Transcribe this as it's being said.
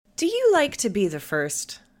Do you like to be the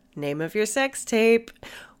first? Name of your sex tape.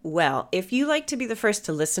 Well, if you like to be the first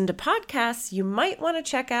to listen to podcasts, you might want to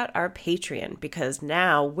check out our Patreon, because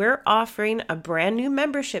now we're offering a brand new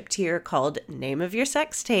membership tier called Name of Your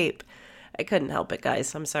Sex Tape. I couldn't help it,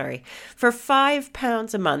 guys. I'm sorry. For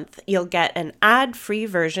 £5 a month, you'll get an ad-free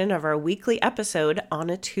version of our weekly episode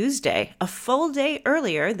on a Tuesday, a full day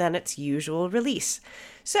earlier than its usual release.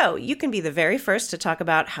 So you can be the very first to talk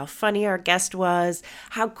about how funny our guest was,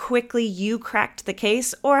 how quickly you cracked the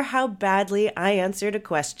case, or how badly I answered a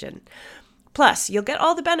question. Plus, you'll get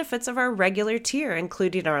all the benefits of our regular tier,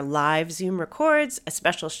 including our live Zoom records, a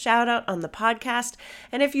special shout out on the podcast,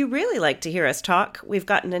 and if you really like to hear us talk, we've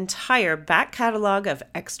got an entire back catalog of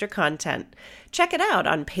extra content. Check it out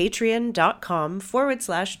on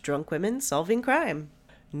patreon.com/drunkwomensolvingcrime.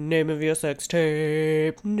 Name of your sex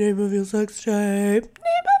tape. Name of your sex tape. Name of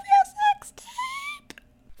your sex tape.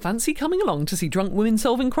 Fancy coming along to see Drunk Women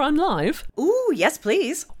Solving Crime live? Ooh, yes,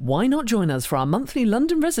 please. Why not join us for our monthly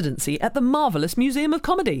London residency at the Marvellous Museum of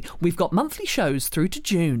Comedy? We've got monthly shows through to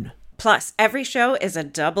June. Plus, every show is a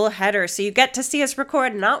double header, so you get to see us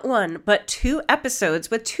record not one, but 2 episodes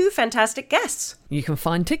with 2 fantastic guests. You can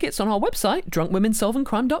find tickets on our website,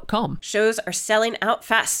 drunkwomensolvingcrime.com. Shows are selling out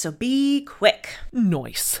fast, so be quick.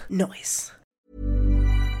 Nice.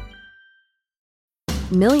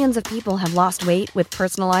 Millions of people have lost weight with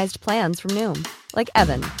personalized plans from Noom. Like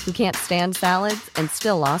Evan, who can't stand salads and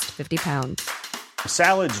still lost 50 pounds.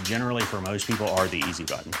 Salads generally for most people are the easy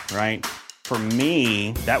button, right? For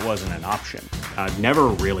me, that wasn't an option. I never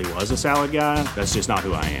really was a salad guy. That's just not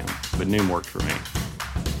who I am. But Noom worked for me.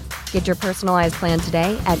 Get your personalized plan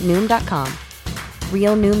today at Noom.com.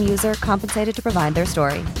 Real Noom user compensated to provide their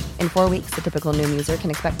story. In 4 weeks, the typical Noom user can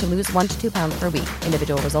expect to lose 1 to 2 pounds per week.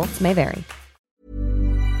 Individual results may vary.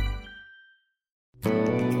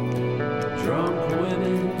 Drunk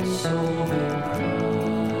women solving crime.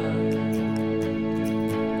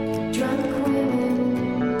 Drunk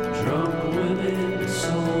women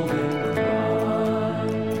solving crime.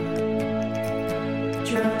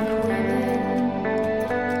 Drunk women.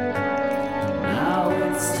 Now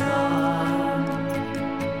it's time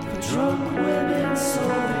for drunk women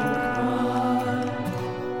solving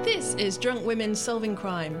crime. This is Drunk Women Solving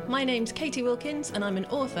Crime. My name's Katie Wilkins and I'm an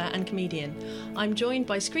author and comedian. I'm joined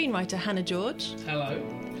by screenwriter Hannah George. Hello.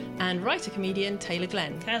 And writer-comedian Taylor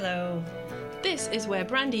Glenn. Hello. This is where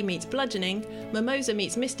brandy meets bludgeoning, mimosa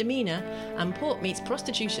meets misdemeanour, and port meets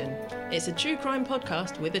prostitution. It's a true crime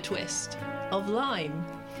podcast with a twist. Of lime.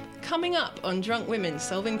 Coming up on Drunk Women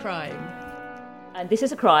Solving Crime. And this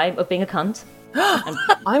is a crime of being a cunt.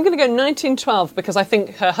 I'm going to go 1912 because I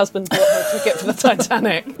think her husband bought her a ticket for the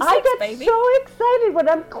Titanic. I get so excited when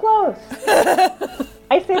I'm close.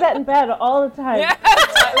 I say that in bed all the time. Yeah,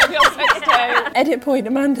 title of your sex tape. Edit point,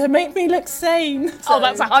 Amanda, make me look sane. Oh,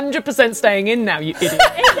 that's 100% staying in now, you idiot.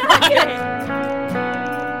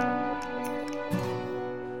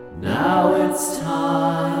 Now it's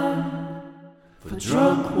time for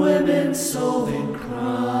Drunk Women Solving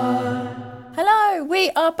Crime. Hello, we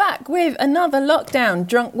are back with another lockdown,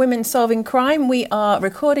 Drunk Women Solving Crime. We are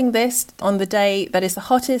recording this on the day that is the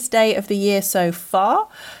hottest day of the year so far.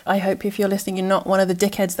 I hope if you're listening, you're not one of the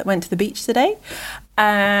dickheads that went to the beach today.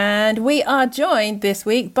 And we are joined this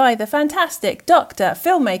week by the fantastic doctor,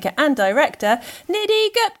 filmmaker and director, Nidhi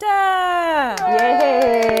Gupta.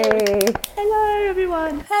 Yay! Hello,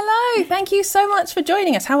 everyone. Hello, thank you so much for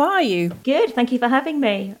joining us. How are you? Good, thank you for having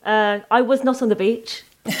me. I was not on the beach.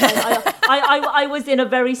 I was in a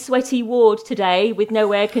very sweaty ward today with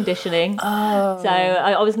no air conditioning. Oh. So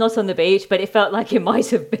I was not on the beach, but it felt like it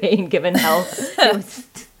might have been, given how it was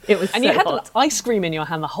And so you had hot. ice cream in your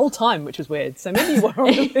hand the whole time, which was weird. So maybe you were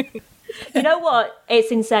on the beach. You know what?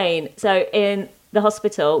 It's insane. So in the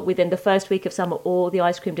hospital, within the first week of summer, all the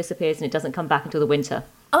ice cream disappears and it doesn't come back until the winter.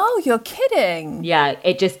 Oh, you're kidding. Yeah,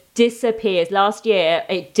 it just disappears. Last year,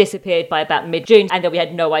 it disappeared by about mid-June, and then we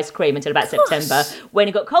had no ice cream until about September. When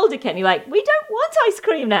it got cold again, you're like, we don't want ice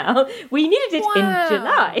cream now. We needed it in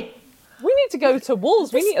July. We need to go to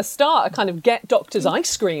Wolves. We need to start a kind of get doctors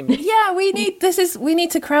ice cream. Yeah, we need to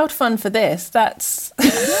crowdfund for this. That's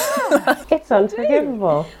it's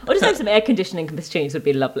unforgivable. Or just have some air conditioning machines would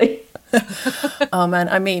be lovely. Oh man,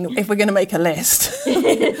 I mean, if we're going to make a list.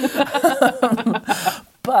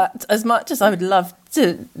 But as much as I would love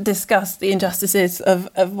to discuss the injustices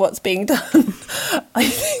of what's being done, I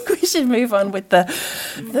think we should move on with the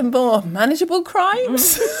more manageable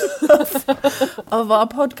crimes of our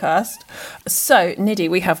podcast. So,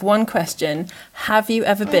 Nidhi, we have one question. Have you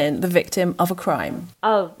ever been the victim of a crime?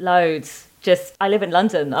 Oh, loads. I live in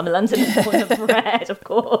London. I'm a Londoner born and bred, of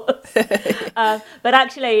course. But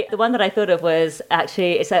actually, the one that I thought of was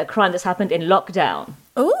it's a crime that's happened in lockdown.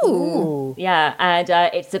 Ooh. Yeah, and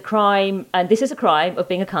it's a crime, and this is a crime of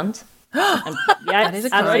being a cunt. And, yeah, That is a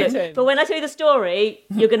crime. absolutely. But when I tell you the story,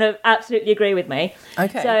 you're going to absolutely agree with me.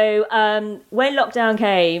 Okay. So when lockdown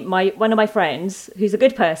came, one of my friends, who's a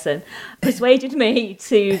good person, persuaded me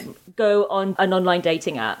to go on an online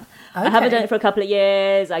dating app. I haven't done it for a couple of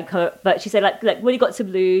years, but she said, like, what have you got to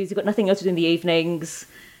lose? You've got nothing else to do in the evenings.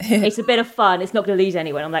 It's a bit of fun. It's not going to lead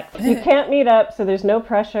anywhere. I'm like, You can't meet up, so there's no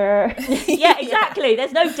pressure. yeah, exactly.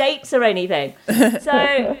 There's no dates or anything.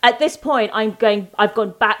 So at this point, I've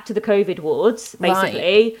gone back to the COVID wards,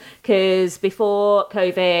 basically, because before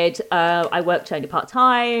COVID, I worked only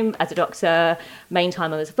part-time as a doctor, main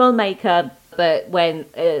time I was a filmmaker. But when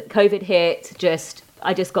COVID hit,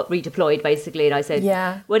 I just got redeployed, basically, and I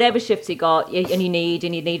said, whatever shifts you got and you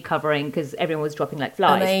need covering, because everyone was dropping like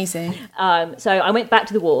flies. Amazing. So I went back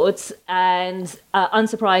to the wards, and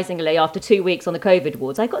unsurprisingly, after 2 weeks on the COVID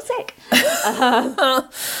wards, I got sick.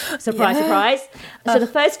 Surprise, surprise. So the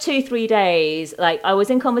first 2-3 days, like, I was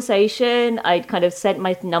in conversation. I'd kind of sent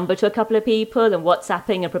my number to a couple of people and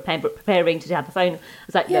WhatsApping and preparing to have the phone. I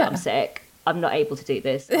was like, look, I'm sick. I'm not able to do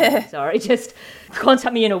this. I'm sorry. Just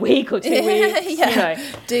contact me in a week or 2 weeks. You know.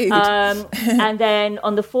 Dude. And then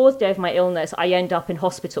on the 4th day of my illness, I end up in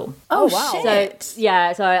hospital. Oh, wow.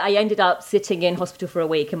 So I ended up sitting in hospital for a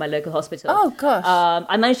week in my local hospital. Oh, gosh.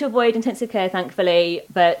 I managed to avoid intensive care, thankfully.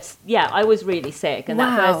 But yeah, I was really sick. And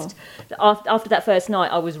after that first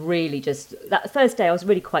night, I was really that first day, I was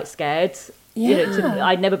really quite scared. Yeah. You know,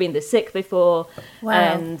 I'd never been this sick before. Wow.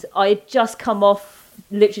 And I'd just come off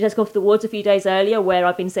the wards a few days earlier, where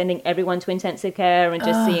I've been sending everyone to intensive care and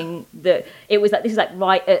just seeing that it was like, this is like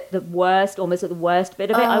right at the worst, almost at the worst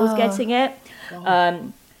bit of it. I was getting it.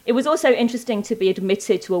 It was also interesting to be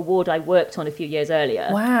admitted to a ward I worked on a few years earlier.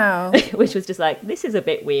 Wow. Which was just like, this is a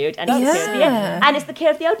bit weird. And it's the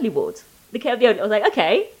care of the elderly ward. The care of the elderly. I was like,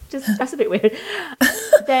 okay, that's a bit weird.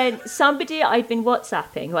 Then somebody I'd been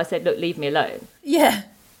WhatsApping, who I said, look, leave me alone. Yeah.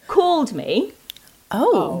 Called me.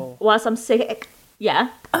 Oh. Whilst I'm sick. Yeah.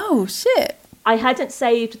 Oh, shit. I hadn't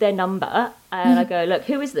saved their number, and I go, look,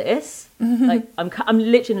 who is this? Like, I'm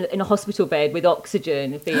literally in a hospital bed with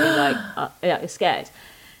oxygen, feeling like scared.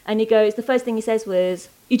 And he goes, the first thing he says was,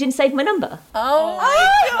 you didn't save my number. Oh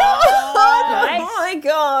my God. Right? Oh my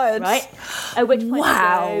God. Right? At which point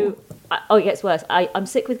I go, it gets worse. I'm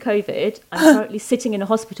sick with COVID. I'm currently sitting in a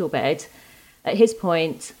hospital bed. At his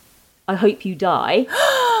point, I hope you die.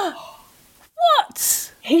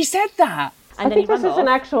 What? He said that. And I think this is an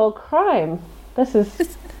actual crime. That's a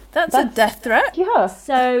death threat. Yeah.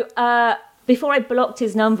 So before I blocked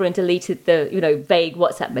his number and deleted the vague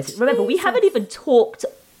WhatsApp message. Remember, we haven't even talked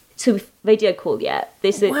to video call yet.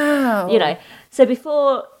 This is So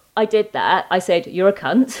before I did that, I said, "You're a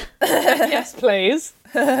cunt." Yes, please.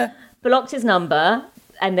 Blocked his number.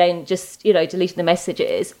 And then just, deleting the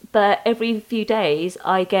messages. But every few days,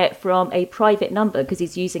 I get from a private number, because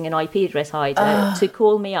he's using an IP address hider, to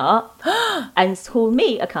call me up and call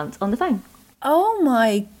me a cunt on the phone. Oh,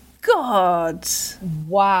 my God.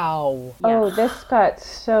 Wow. Yeah. Oh, this got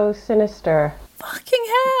so sinister. Fucking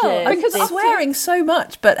hell. Just I'm swearing so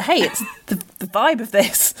much, but hey, it's the vibe of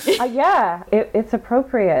this. Yeah, it's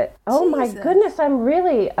appropriate. Oh my goodness, I'm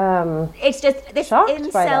really It's just this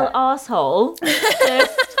incel arsehole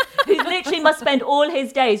who literally must spend all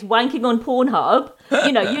his days wanking on Pornhub.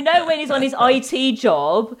 You know when he's on his IT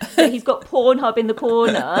job, that he's got Pornhub in the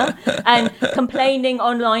corner and complaining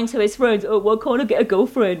online to his friends, oh, why can't I get a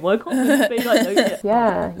girlfriend? Why can't I be like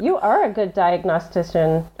Yeah, you are a good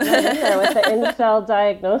diagnostician. You're in there with the incel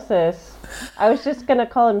diagnosis. I was just going to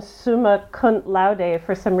call him Summa Kunt Laude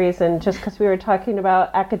for some reason, just because we were talking about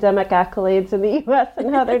academic accolades in the US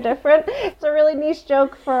and how they're different. It's a really niche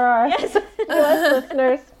joke for our US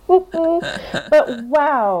listeners. But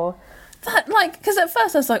wow. That, because at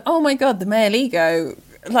first I was like, oh my God, the male ego.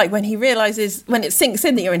 Like, when he realises, when it sinks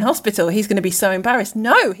in that you're in hospital, he's going to be so embarrassed.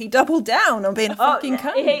 No, he doubled down on being a fucking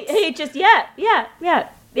cunt. He just, he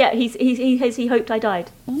hoped I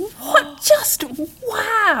died. What? Just,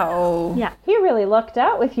 wow. Yeah. He really lucked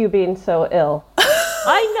out with you being so ill.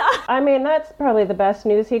 I know. I mean, that's probably the best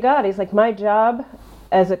news he got. He's like, my job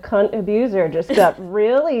as a cunt abuser just got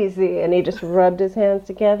real easy. And he just rubbed his hands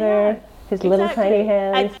together. His little tiny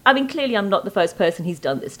hands. I mean, clearly I'm not the first person he's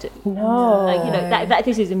done this to. No. That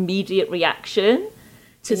is his immediate reaction.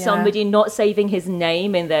 to somebody not saving his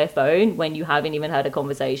name in their phone when you haven't even had a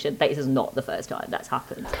conversation. This is not the first time that's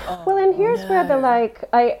happened. Well, and here's where the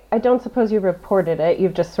I don't suppose you reported it.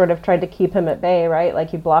 You've just sort of tried to keep him at bay, right?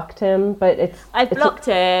 Like you blocked him, but I blocked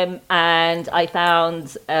him, and I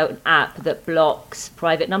found an app that blocks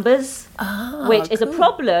private numbers, which is a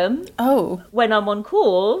problem when I'm on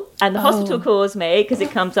call and the hospital calls me because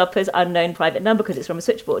it comes up as unknown private number because it's from a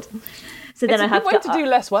switchboard. So then I have to do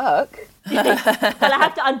less work. Well, I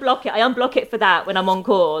have to unblock it. I unblock it for that when I'm on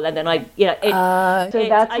call, and then so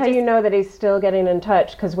that's how you know that he's still getting in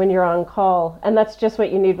touch, because when you're on call, and that's just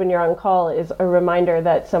what you need when you're on call, is a reminder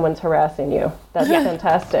that someone's harassing you. That's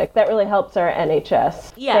fantastic. That really helps our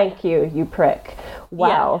NHS. Yeah. Thank you, you prick.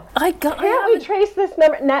 Wow. Yeah. Can't we trace this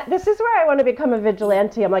number? This is where I want to become a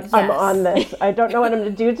vigilante. I'm like, I'm on this. I don't know what I'm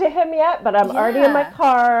going to do to him yet, but I'm already in my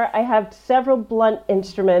car. I have several blunt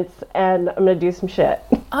instruments, and I'm going to do some shit.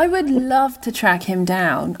 I would love to track him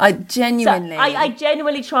down. I genuinely... So I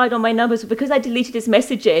genuinely tried on my numbers, because I deleted his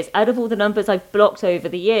messages. Out of all the numbers I've blocked over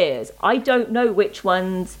the years, I don't know which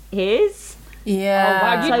one's his. Yeah. Oh,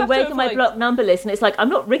 wow. So I went on my blocked number list, and it's like, I'm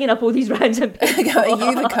not ringing up all these random people. Are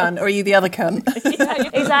you the cunt, or are you the other cunt? Yeah,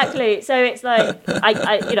 exactly. So it's like,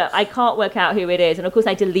 I can't work out who it is. And of course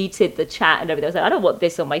I deleted the chat and everything. I was like, I don't want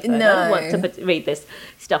this on my phone. No. I don't want to read this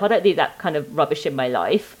stuff. I don't need that kind of rubbish in my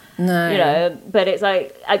life. No. But it's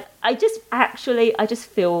like, I just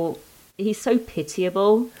feel he's so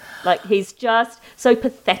pitiable. Like, he's just so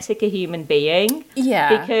pathetic a human being.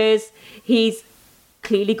 Yeah. Because he's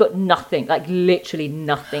clearly got nothing, like literally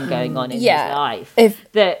nothing going on in his life.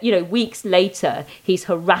 That, weeks later, he's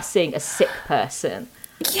harassing a sick person.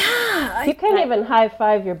 Yeah. You can't even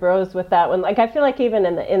high-five your bros with that one. Like, I feel like even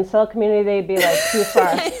in the incel community, they'd be like, too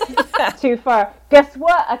far. Too far. Guess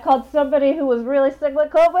what? I called somebody who was really sick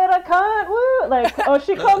with COVID. I can't. Woo. Like,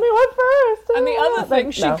 she called me one first. And the other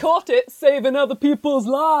thing, she caught it saving other people's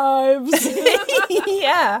lives.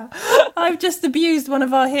 Yeah. I've just abused one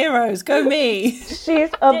of our heroes. Go me. She's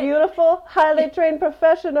a beautiful, highly trained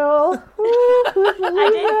professional. I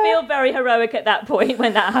didn't feel very heroic at that point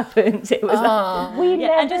when that happened. It was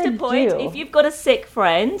and just a point, if you've got a sick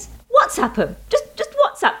friend, WhatsApp them. Just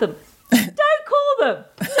WhatsApp them. Don't call them.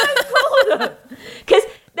 Don't call them. Because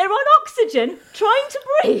they're on oxygen, trying to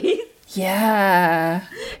breathe. Yeah.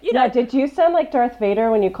 Did you sound like Darth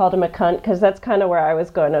Vader when you called him a cunt? Because that's kind of where I was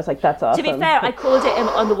going. I was like, that's awesome. To be fair, I called it him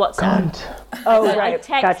on the WhatsApp. Cunt. Oh, right. I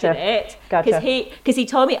texted it because he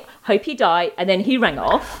told me, hope you die, and then he rang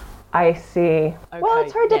off. I see. Okay. Well,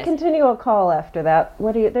 it's hard to continue a call after that.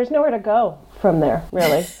 There's nowhere to go from there,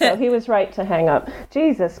 really. So he was right to hang up.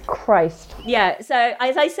 Jesus Christ. Yeah, so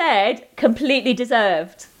as I said, completely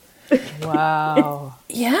deserved. Wow.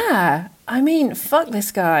 Yeah. I mean, fuck this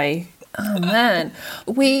guy. Oh, man.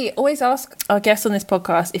 We always ask our guests on this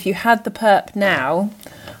podcast, if you had the perp now,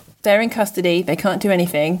 they're in custody, they can't do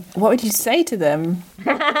anything, what would you say to them?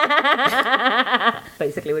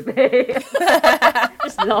 Basically would be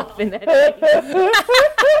just laugh in their face.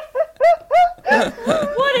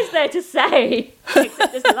 What is there to say?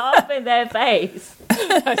 Just laugh in their face.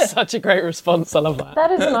 That's such a great response. I love that.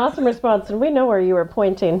 That is an awesome response, and we know where you were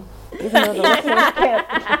pointing. Even though the listeners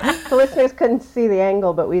can't. The listeners couldn't see the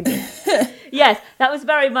angle, but we did. Yes, that was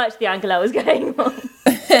very much the angle I was going on.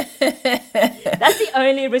 That's the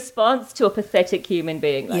only response to a pathetic human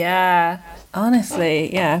being. Like that. Honestly,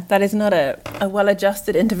 that is not a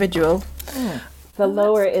well-adjusted individual. The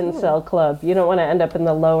lower incel club. You don't want to end up in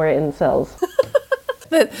the lower incels.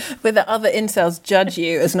 Where the other incels judge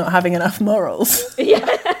you as not having enough morals. Yeah.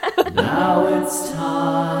 Now it's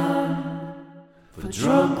time for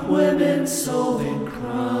drunk women solving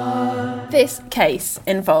crime. This case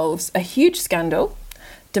involves a huge scandal,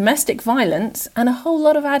 domestic violence, and a whole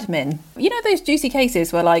lot of admin. You know those juicy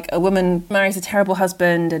cases where, like, a woman marries a terrible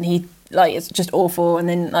husband and he, like, it's just awful, and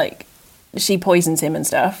then, like, she poisons him and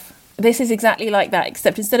stuff? This is exactly like that,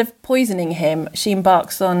 except instead of poisoning him, she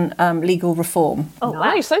embarks on legal reform. Oh,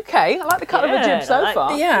 nice. Okay. I like the cut of the jib so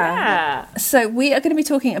far. Yeah. So we are going to be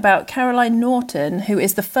talking about Caroline Norton, who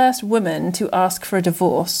is the first woman to ask for a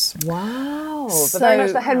divorce. Wow. Very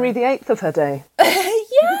much the Henry VIII of her day.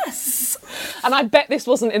 Yes. And I bet this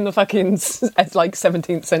wasn't in the fucking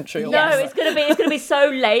 17th century. No, it's gonna be so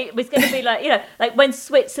late. It's gonna be like when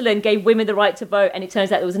Switzerland gave women the right to vote, and it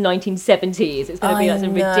turns out it was the 1970s. It's gonna be like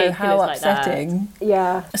some ridiculous how upsetting. like that.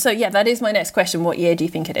 Yeah. So that is my next question. What year do you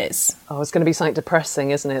think it is? Oh, it's going to be something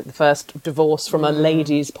depressing, isn't it? The first divorce from a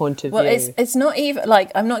lady's point of view. Well, it's not even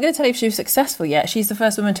like, I'm not going to tell you if she was successful yet. She's the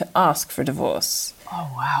first woman to ask for a divorce. Oh,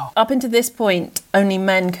 wow. Up until this point, only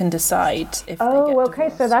men can decide if they get okay,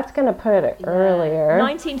 divorced. so that's going to put it earlier.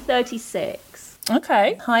 1936.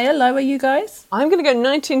 Okay. Higher, lower, you guys? I'm going to go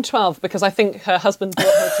 1912 because I think her husband bought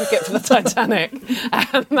her a ticket for the Titanic,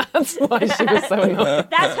 and that's why she was so annoyed.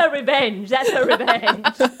 That's her revenge. That's her revenge.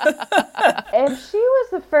 If she was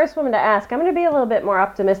the first woman to ask, I'm going to be a little bit more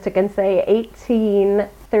optimistic and say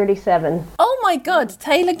 1837. Oh my God,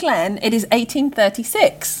 Taylor Glenn, it is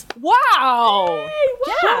 1836. Wow!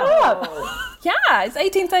 Shut up! Yeah, it's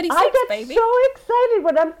 1836, I get baby. so excited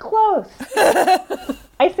when I'm close.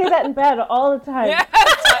 I say that in bed all the time. Yeah,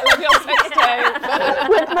 with your sex tape.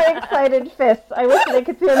 With my excited fists. I wish they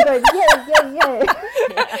could see him going, yay, yay, yay.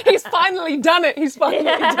 He's finally done it. He's finally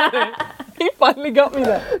done it. He finally got me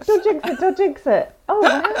there. Don't jinx it, don't jinx it. Oh,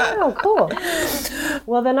 wow, cool.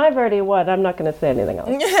 Well, then I've already won. I'm not going to say anything else.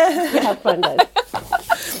 Have fun, guys.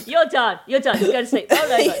 You're done. You're done. Just go to sleep. Oh,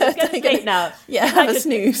 no, no. Just go to sleep now. Yeah, have a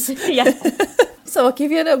snooze. Yeah. So I'll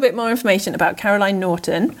give you a little bit more information about Caroline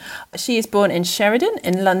Norton. She is born in Sheridan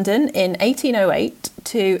in London in 1808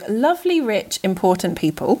 to lovely, rich, important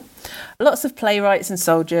people. Lots of playwrights and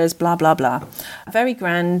soldiers, blah, blah, blah. Very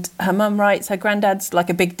grand. Her mum writes, her granddad's like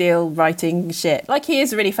a big deal writing shit. Like, he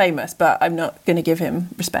is really famous, but I'm not going to give him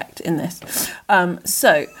respect in this.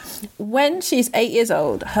 So when she's 8 years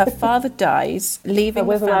old, her father dies, leaving I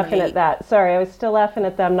wasn't the family. laughing at that. Sorry, I was still laughing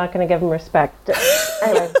at that. I'm not going to give him respect.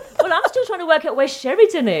 Anyway. Well, I'm still trying to work out where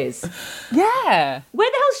Sheridan is. Yeah.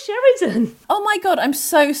 Where the hell's Sheridan? Oh my God, I'm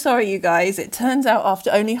so sorry, you guys. It turns out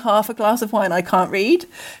after only half a glass of wine, I can't read.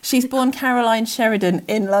 She's born Caroline Sheridan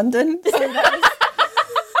in London. So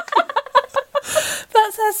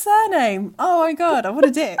that's her surname. Oh my God, what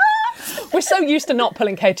a dick. We're so used to not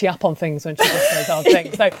pulling Katie up on things when she just says odd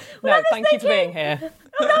things. So, no, thank you for being here.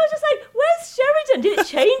 Oh, I was just like, where's Sheridan? Did it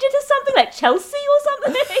change into something like Chelsea or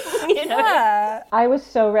something? You know? Yeah. I was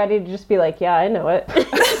so ready to just be like, yeah, I know it.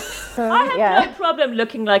 I have no problem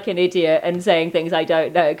looking like an idiot and saying things I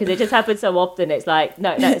don't know, because it just happens so often. It's like,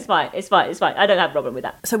 no, it's fine. It's fine. It's fine. I don't have a problem with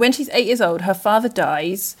that. So when she's 8 years old, her father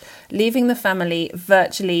dies, leaving the family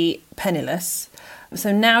virtually penniless.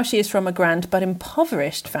 So now she is from a grand but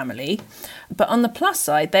impoverished family. But on the plus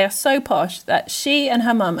side, they are so posh that she and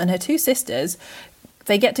her mum and her two sisters,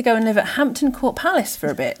 they get to go and live at Hampton Court Palace for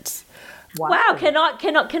a bit. Wow, can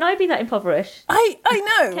I be that impoverished? I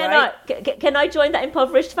know, right? Can I join that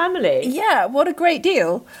impoverished family? Yeah, what a great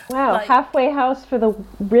deal. Wow, halfway house for the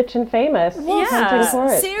rich and famous.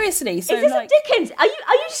 Yeah. Seriously. So Is this a Dickens? Are you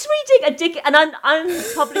just reading an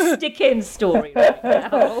unpublished Dickens story right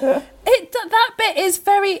now? That bit is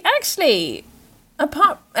very, actually, some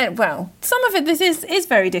of it, this is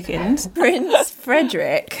very Dickens. Prince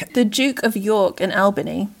Frederick, the Duke of York and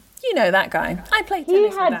Albany. You know that guy. I played He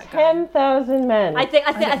tennis with had that guy. 10,000 men. I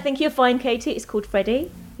think you'll find, Katie, it's called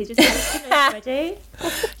Freddie. He's just Freddie.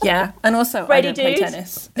 Yeah, and also Freddie I don't play dude.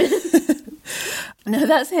 tennis. No,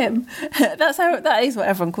 that's him. That is what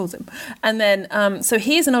everyone calls him. And then, so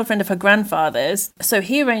he is an old friend of her grandfather's. So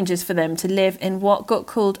he arranges for them to live in what got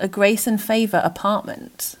called a grace and favour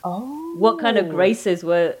apartment. Oh. What kind of graces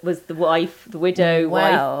was the widow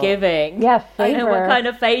wife giving? Yeah, And favour. what kind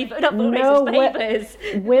of favour? Not No, graces,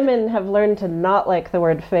 favours. Women have learned to not like the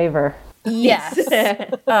word favour. Yes.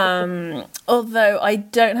 Although I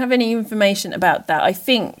don't have any information about that. I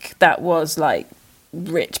think that was like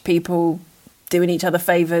rich people doing each other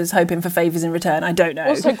favours, hoping for favours in return. I don't know.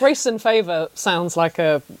 Also, Grace and Favour sounds like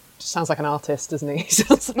an artist, doesn't he?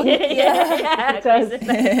 Sounds like... Yeah,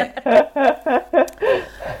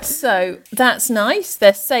 So that's nice.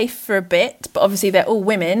 They're safe for a bit, but obviously they're all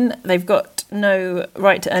women. They've got no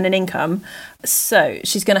right to earn an income. So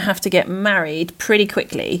she's going to have to get married pretty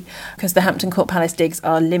quickly because the Hampton Court Palace digs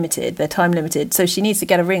are limited. They're time limited. So she needs to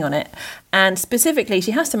get a ring on it. And specifically,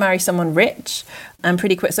 she has to marry someone rich and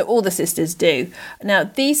pretty quick. So all the sisters do. Now,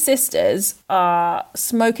 these sisters are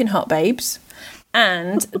smoking hot babes.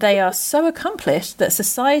 And they are so accomplished that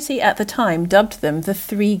society at the time dubbed them the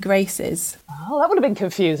Three Graces. Oh, that would have been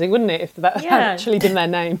confusing, wouldn't it, if that had actually been their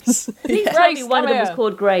names? Please tell me one of them was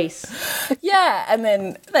called Grace. Yeah, and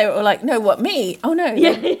then they were all like, no, what, me? Oh, no.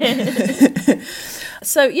 Yeah.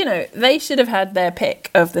 So, they should have had their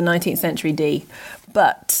pick of the 19th century D.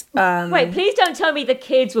 But... Wait, please don't tell me the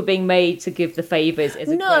kids were being made to give the favours as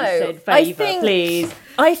a Grace favour, please.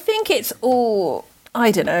 I think it's all...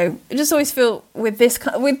 I don't know. I just always feel with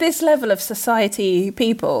this level of society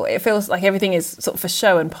people, it feels like everything is sort of for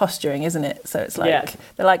show and posturing, isn't it? So it's like,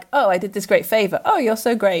 They're like, oh, I did this great favour. Oh, you're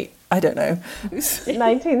so great. I don't know.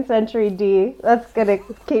 19th century D. That's going to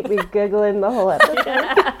keep me giggling the whole episode.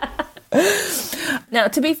 Now,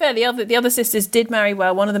 to be fair, the other sisters did marry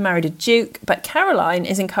well. One of them married a duke, but Caroline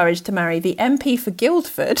is encouraged to marry the MP for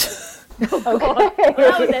Guildford. Oh, God. Well,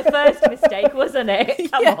 that was their first mistake, wasn't it?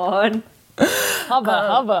 Come on.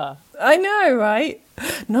 Hover. I know, right?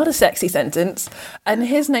 Not a sexy sentence. And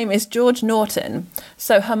his name is George Norton.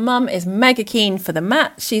 So her mum is mega keen for the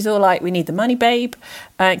match. She's all like, we need the money, babe.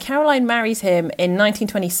 Caroline marries him in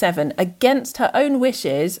 1927 against her own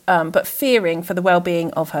wishes, but fearing for the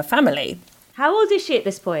well-being of her family. How old is she at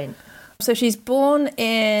this point? So she's born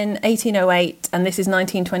in 1808 and this is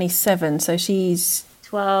 1927. So she's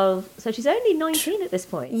 12. So she's only 19 at this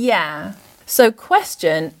point. Yeah. So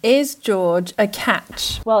question, is George a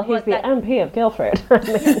catch? Well, he's the MP of Guildford.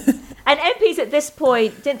 And MPs at this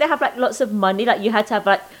point, didn't they have like lots of money? Like you had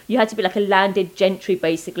to be like a landed gentry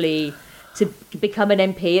basically to become an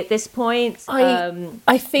MP at this point.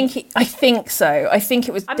 I think so. I think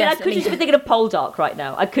it was. I mean, I could just be thinking of Poldark right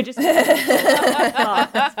now. I could just.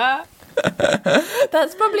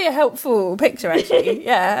 That's probably a helpful picture, actually.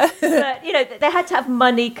 Yeah. But you know, they had to have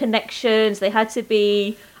money connections. They had to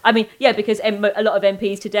be. I mean, yeah, because a lot of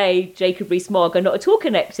MPs today, Jacob Rees-Mogg, are not at all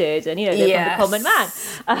connected, and you know they're from the common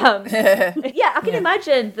man. Yeah, I can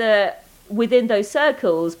imagine that within those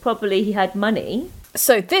circles, probably he had money.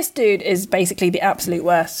 So this dude is basically the absolute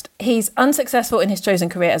worst. He's unsuccessful in his chosen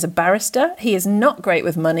career as a barrister. He is not great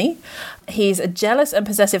with money. He's a jealous and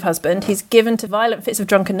possessive husband. He's given to violent fits of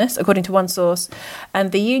drunkenness, according to one source.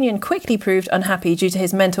 And the union quickly proved unhappy due to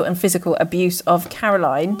his mental and physical abuse of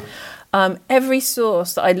Caroline. Every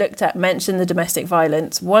source that I looked at mentioned the domestic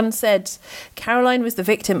violence. One said Caroline was the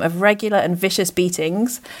victim of regular and vicious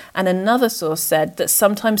beatings. And another source said that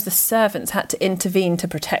sometimes the servants had to intervene to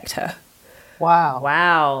protect her.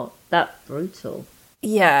 Wow, that's brutal.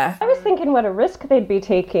 Yeah. I was thinking what a risk they'd be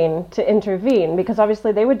taking to intervene, because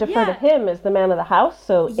obviously they would defer to him as the man of the house,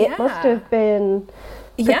 so it must have been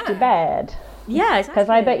pretty bad. Yeah, exactly. Because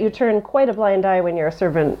I bet you turn quite a blind eye when you're a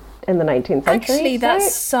servant in the 19th century. Actually,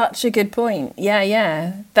 that's such a good point.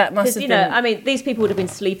 Yeah. That must have been... I mean, these people would have been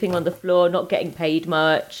sleeping on the floor, not getting paid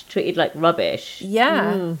much, treated like rubbish.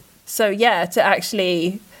 Yeah. So, yeah, to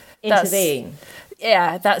actually... intervene.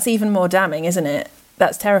 Yeah, that's even more damning, isn't it?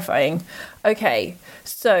 That's terrifying. Okay,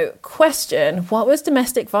 so question, what was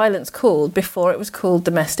domestic violence called before it was called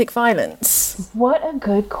domestic violence? What a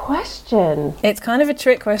good question. It's kind of a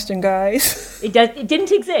trick question, guys. It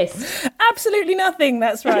didn't exist. Absolutely nothing,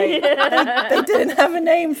 that's right. They didn't have a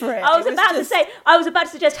name for it. I was about to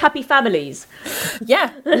suggest happy families.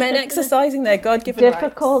 Yeah, men exercising their God-given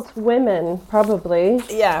Difficult women, probably.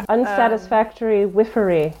 Yeah. Unsatisfactory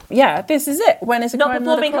whiffery. Yeah, this is it. When is a not crime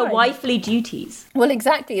performing not a her crime? wifely duties. Well,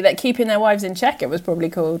 exactly, that keeping their wives in check, it was probably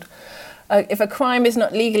called. If a crime is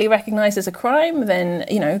not legally recognised as a crime, then,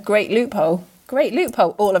 you know, great loophole. Great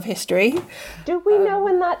loophole, all of history. Do we know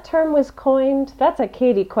when that term was coined? That's a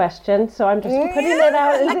Katie question, so I'm just putting it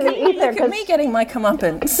out into the ether. Look at me getting my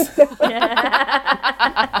comeuppance.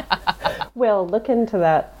 We'll look into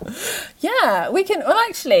that. Yeah, we can. Well,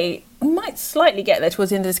 actually, we might slightly get there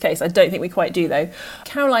towards the end of this case. I don't think we quite do, though.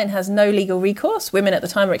 Caroline has no legal recourse. Women at the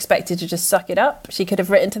time were expected to just suck it up. She could have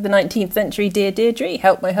written to the 19th century, "Dear Deirdre,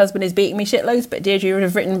 help, my husband is beating me shitloads," but Deirdre would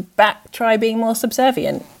have written back, "Try being more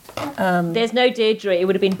subservient." There's no Deirdre, it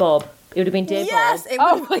would have been Bob. It would have been Dear Yes,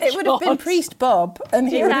 Bob. it would have been Priest Bob. And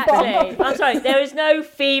he would have been Exactly. I'm sorry, there is no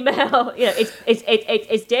female, you know,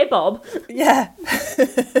 it's Dear Bob. Yeah.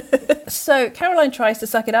 So Caroline tries to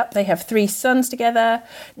suck it up. They have 3 sons together.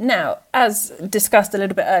 Now, as discussed a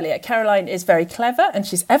little bit earlier, Caroline is very clever and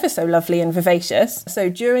she's ever so lovely and vivacious. So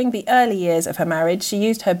during the early years of her marriage, she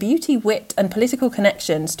used her beauty, wit and political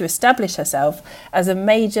connections to establish herself as a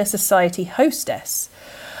major society hostess.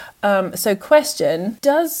 So question,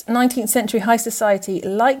 does 19th century high society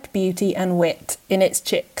like beauty and wit in its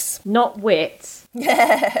chicks? Not wit.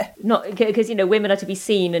 Yeah. Not because, you know, women are to be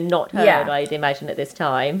seen and not heard, Yeah. I'd imagine, at this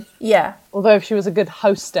time. Yeah. Although if she was a good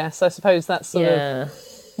hostess, I suppose that's sort of...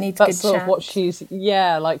 Needs That's good sort chat. of what she's...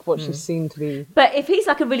 Yeah, like what she's seen to be... But if he's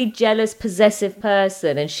like a really jealous, possessive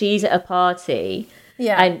person and she's at a party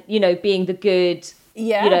and, you know, being the good...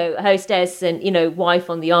 Yeah. you know, hostess and, you know, wife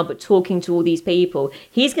on the arm, but talking to all these people,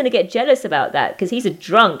 he's going to get jealous about that because he's a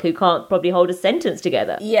drunk who can't probably hold a sentence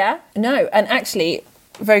together. Yeah, no, and actually,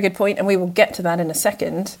 very good point, and we will get to that in a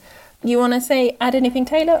second. You want to add anything,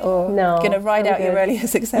 Taylor, or no, going to ride out your earlier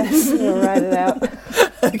success? We'll ride it out.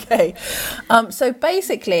 Okay. So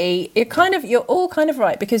basically, you're all kind of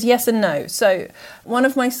right, because yes and no. So one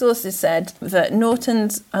of my sources said that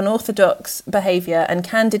Norton's unorthodox behaviour and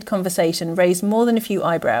candid conversation raised more than a few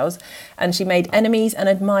eyebrows, and she made enemies and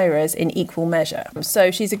admirers in equal measure. So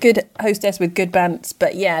she's a good hostess with good bants,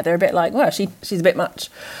 but yeah, they're a bit like, well, she's a bit much.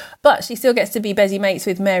 But she still gets to be busy mates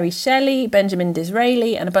with Mary Shelley, Benjamin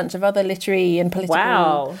Disraeli, and a bunch of other literary and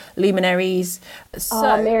political luminaries.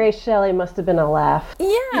 So, Mary Shelley must have been a laugh.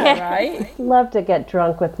 Yeah, right? Love to get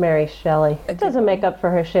drunk with Mary Shelley. It doesn't make up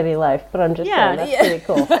for her shitty life, but I'm just saying, that's pretty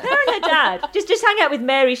cool. Her and her dad. Just hang out with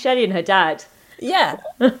Mary Shelley and her dad. Yeah.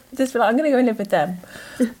 Just be like, I'm going to go and live with them.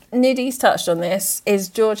 Nidhi's touched on this. Is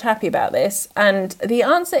George happy about this? And the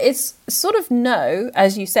answer is sort of no,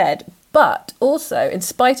 as you said. But also, in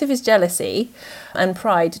spite of his jealousy and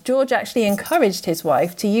pride, George actually encouraged his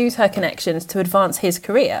wife to use her connections to advance his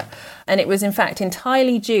career. And it was, in fact,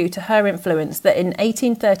 entirely due to her influence that in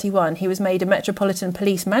 1831 he was made a Metropolitan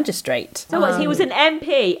Police Magistrate. So he was an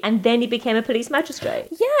MP and then he became a police magistrate?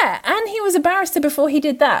 Yeah, and he was a barrister before he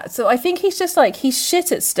did that. So I think he's just like, he's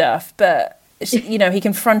shit at stuff, but... you know, he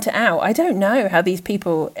can front it out. I don't know how these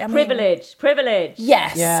people... Privilege.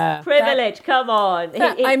 Yes. Yeah. Privilege, come on.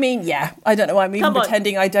 I mean, yeah. I don't know why I'm even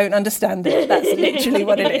pretending I don't understand it. That's literally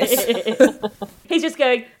what it is. He's just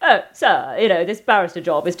going, oh, sir, you know, this barrister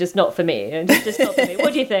job is just not for me. And it's just not for me.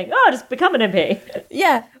 What do you think? Oh, just become an MP.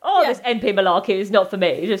 Yeah. This MP malarkey is not for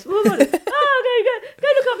me. Just, go look after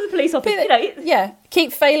the police office. You know. Yeah.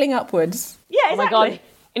 Keep failing upwards. Yeah, exactly. Oh my God.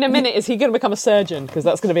 In a minute, is he going to become a surgeon? Because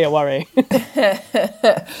that's going to be a worry.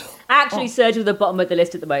 Actually, surgeons are the bottom of the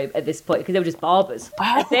list at this point, because they were just barbers.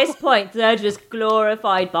 At this point, surgeons are just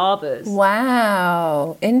glorified barbers.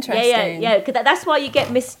 Wow. Interesting. Yeah. That's why you get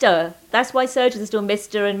Mr. That's why surgeons are still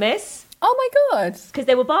Mr. and Miss. Oh my God. Because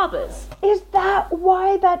they were barbers. Is that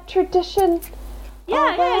why that tradition...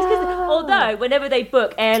 Yeah, it's because although whenever they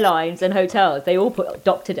book airlines and hotels, they all put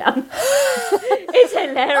doctor down. It's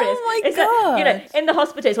hilarious. Oh my God! Like, you know, in the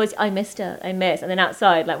hospital, it's always I miss, and then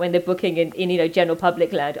outside, like when they're booking in you know general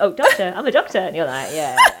public land, oh doctor, I'm a doctor, and you're like,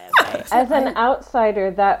 yeah. Okay. As an outsider,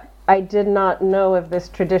 that I did not know of this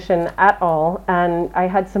tradition at all, and I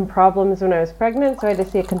had some problems when I was pregnant, so I had to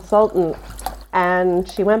see a consultant. And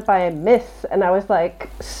she went by a Miss, and I was like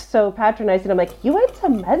so patronizing. I'm like, you went to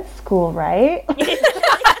med school, right? Because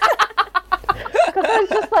I was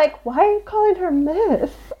just like, why are you calling her Miss?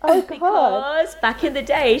 Oh, because back in the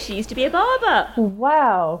day, she used to be a barber.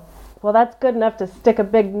 Wow. Well, that's good enough to stick a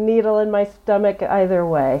big needle in my stomach either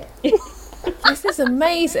way. This is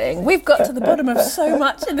amazing. We've got to the bottom of so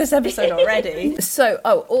much in this episode already. So,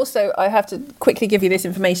 also, I have to quickly give you this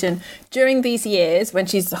information. During these years, when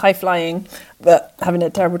she's high-flying, but having a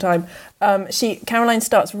terrible time, Caroline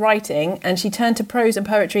starts writing, and she turned to prose and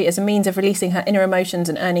poetry as a means of releasing her inner emotions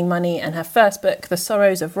and earning money. And her first book, The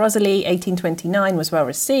Sorrows of Rosalie, 1829, was well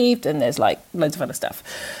received, and there's like loads of other stuff.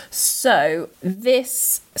 So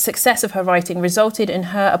this success of her writing resulted in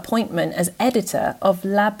her appointment as editor of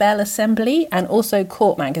La Belle Assembly and also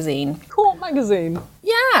Court magazine. Court magazine?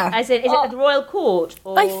 Yeah. Is it the Royal Court?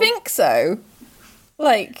 Or... I think so.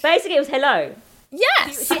 Like, basically, it was Hello.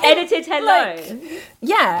 Yes. She edited Hello.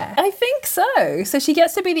 Yeah, I think so. So she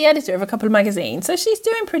gets to be the editor of a couple of magazines. So she's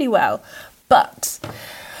doing pretty well. But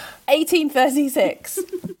 1836,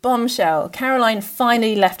 bombshell. Caroline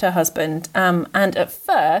finally left her husband. And at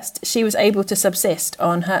first, she was able to subsist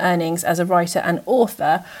on her earnings as a writer and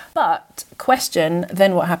author. But question,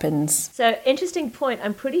 then what happens? So, interesting point.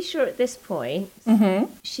 I'm pretty sure at this point,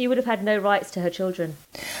 she would have had no rights to her children.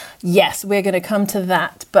 Yes, we're going to come to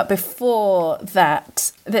that. But before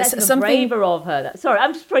that, there's That's something braver of her. Sorry,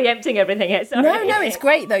 I'm just preempting everything here. Sorry. No, it's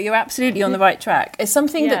great though. You're absolutely on the right track. It's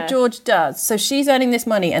something that George does. So she's earning this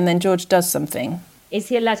money and then George does something. Is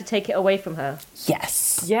he allowed to take it away from her?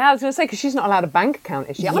 Yes. Yeah, I was going to say, because she's not allowed a bank account,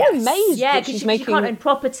 is she? I'm amazed that she's making... she can't own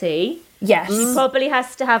property. Yes. She probably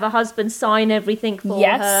has to have a husband sign everything for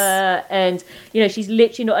her. And, you know, she's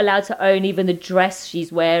literally not allowed to own even the dress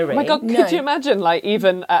she's wearing. Oh my God, could you imagine, like,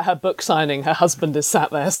 even at her book signing, her husband is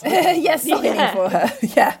sat there. Yes, signing for her.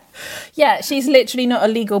 Yeah. Yeah, she's literally not a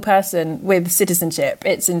legal person with citizenship.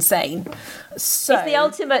 It's insane. So it's the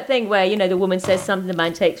ultimate thing where, you know, the woman says something, the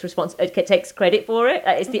man takes takes credit for it.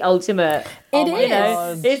 It's the ultimate. It is. You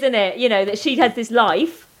know, isn't it? You know, that she has this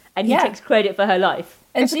life and he takes credit for her life.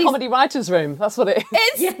 And it's a comedy writer's room. That's what it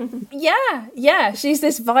is. Yeah. She's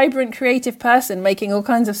this vibrant, creative person making all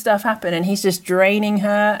kinds of stuff happen, and he's just draining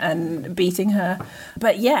her and beating her.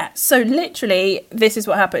 But yeah, so literally, this is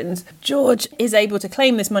what happens. George is able to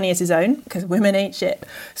claim this money as his own because women ain't shit.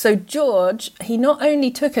 So George, he not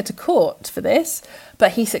only took her to court for this,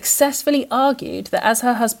 but he successfully argued that as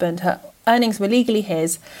her husband, her earnings were legally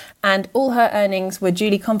his, and all her earnings were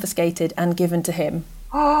duly confiscated and given to him.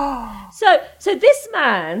 So this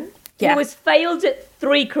man who has failed at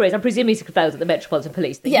 3 careers, I'm presuming he's failed at the Metropolitan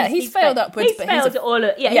Police thing. Yeah, he's failed upwards. He's failed at all.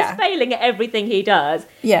 He's failing at everything he does.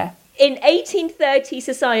 Yeah. in 1830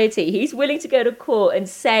 society, he's willing to go to court and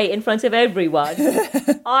say in front of everyone,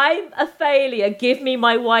 I'm a failure, give me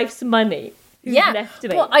my wife's money. Who's left to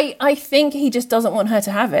me. Well, I think he just doesn't want her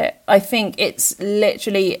to have it. I think it's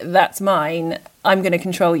literally, that's mine, I'm going to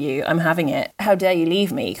control you, I'm having it, how dare you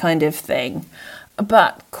leave me kind of thing.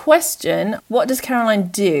 But question, what does Caroline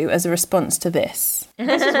do as a response to this?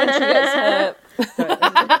 This is when she gets her...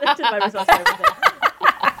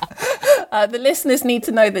 The listeners need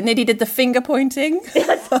to know that Nidhi did the finger pointing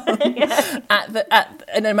at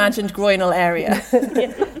an imagined groinal area.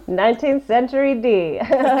 19th century D.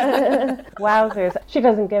 Wowzers. She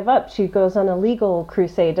doesn't give up. She goes on a legal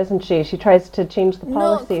crusade, doesn't she? She tries to change the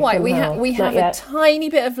policy. Not quite. Somehow. We have a tiny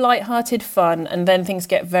bit of light-hearted fun, and then things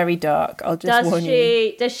get very dark. I'll just warn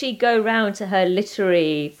you. Does she go round to her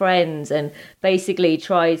literary friends and basically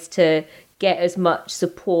tries to get as much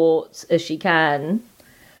support as she can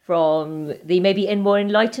from the maybe more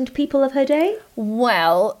enlightened people of her day?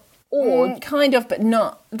 Well, or kind of, but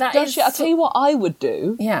not. Does she? I'll tell you what I would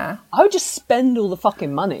do. Yeah. I would just spend all the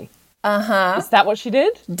fucking money. Uh-huh. Is that what she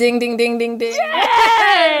did? Ding, ding, ding, ding, ding.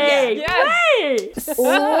 Yay! Yes. Great!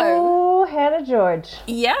 Oh, Hannah George.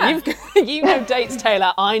 Yeah. You know dates,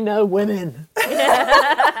 Taylor. I know women.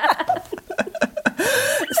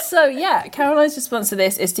 So, yeah, Caroline's response to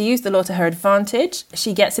this is to use the law to her advantage.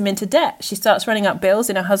 She gets him into debt. She starts running up bills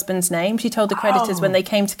in her husband's name. She told the creditors when they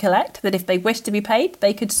came to collect that if they wished to be paid,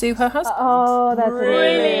 they could sue her husband. Oh, that's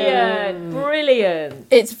Brilliant. Brilliant.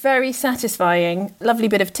 It's very satisfying. Lovely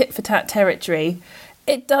bit of tit-for-tat territory.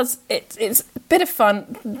 It's a bit of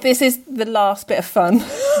fun. This is the last bit of fun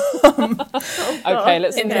Okay,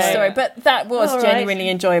 let's in this story. But that was genuinely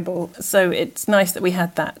enjoyable. So it's nice that we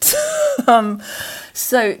had that.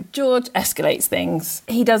 So George escalates things.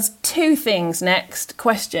 He does two things next.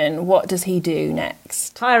 Question, what does he do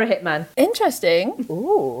next? Hire a hitman. Interesting.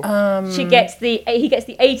 Ooh. He gets the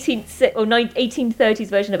 1830s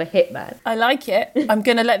version of a hitman. I like it. I'm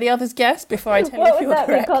going to let the others guess before I tell you What if would you're that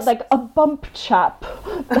be correct. called? Like a bump chap.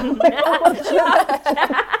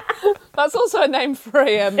 That's also a name for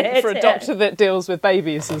a doctor that deals with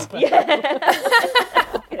babies as well.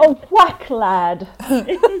 A whack lad.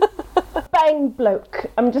 Bang bloke.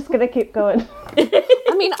 I'm just going to keep going.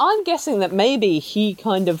 I mean, I'm guessing that maybe he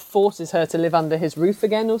kind of forces her to live under his roof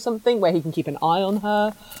again or something, where he can keep an eye on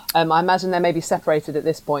her. I imagine they're maybe separated at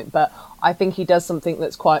this point, but I think he does something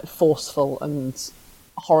that's quite forceful and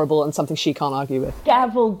horrible and something she can't argue with.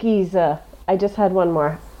 Gavel geezer. I just had one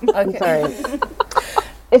more. Okay. I'm sorry.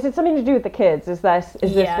 Is it something to do with the kids? Is this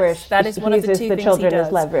where that is one of the uses two the things children he does.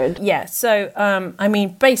 as leverage? Yeah, so, I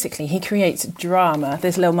mean, basically, he creates drama,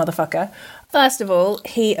 this little motherfucker. First of all,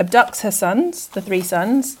 he abducts her sons, the three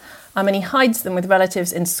sons, and he hides them with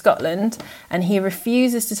relatives in Scotland, and he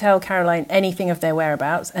refuses to tell Caroline anything of their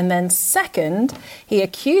whereabouts. And then second, he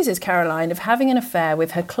accuses Caroline of having an affair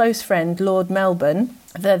with her close friend, Lord Melbourne,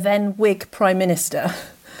 the then Whig Prime Minister.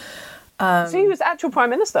 So he was actual Prime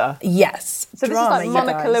Minister? Yes. So drama, this is like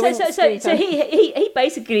Monica Lewinsky. So he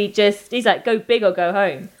basically just, he's like, go big or go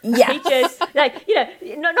home. Yeah. He just, like,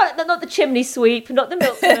 you know, not the chimney sweep, not the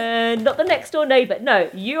milkman, not the next door neighbour.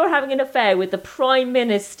 No, you're having an affair with the Prime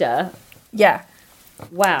Minister. Yeah.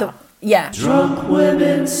 Wow. Yeah. Drunk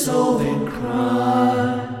women solving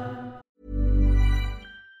crime.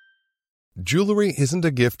 Jewelry isn't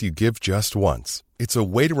a gift you give just once. It's a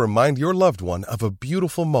way to remind your loved one of a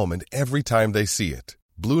beautiful moment every time they see it.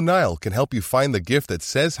 Blue Nile can help you find the gift that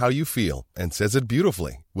says how you feel and says it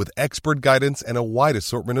beautifully, with expert guidance and a wide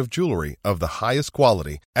assortment of jewelry of the highest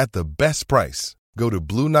quality at the best price. Go to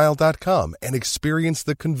BlueNile.com and experience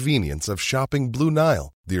the convenience of shopping Blue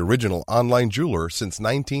Nile, the original online jeweler since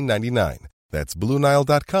 1999. That's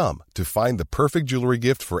BlueNile.com to find the perfect jewelry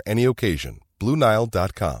gift for any occasion.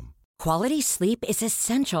 BlueNile.com. Quality sleep is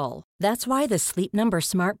essential. That's why the Sleep Number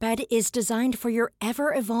Smart Bed is designed for your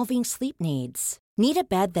ever-evolving sleep needs. Need a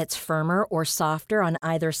bed that's firmer or softer on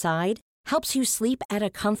either side? Helps you sleep at a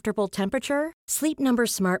comfortable temperature? Sleep Number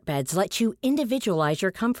Smart Beds let you individualize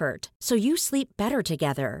your comfort, so you sleep better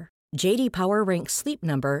together. J.D. Power ranks Sleep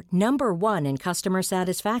Number number 1 in customer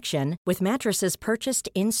satisfaction with mattresses purchased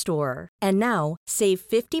in-store. And now, save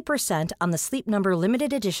 50% on the Sleep Number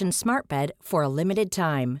Limited Edition Smart Bed for a limited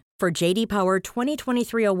time. For J.D. Power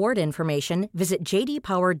 2023 award information, visit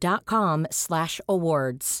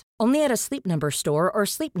jdpower.com/awards. Only at a Sleep Number store or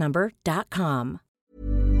sleepnumber.com.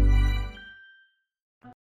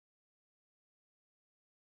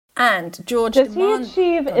 And George... Does he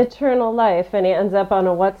achieve eternal life and he ends up on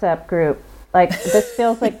a WhatsApp group? Like, this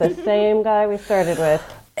feels like the same guy we started with.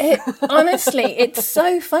 Honestly, it's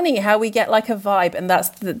so funny how we get like a vibe, and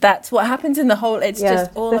that's what happens in the whole. It's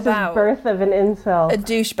just all this about is birth of an incel, a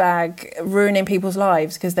douchebag ruining people's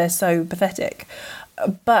lives because they're so pathetic.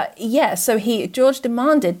 But yeah, so George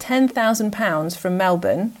demanded £10,000 from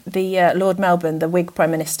Melbourne, the Lord Melbourne, the Whig Prime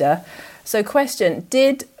Minister. So, question: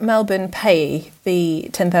 did Melbourne pay the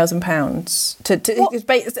 £10,000?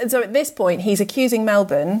 So at this point, he's accusing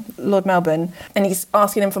Lord Melbourne, and he's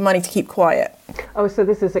asking him for money to keep quiet. Oh, so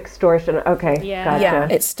this is extortion. Okay, Yeah. gotcha. Yeah,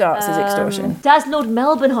 it starts as extortion. Does Lord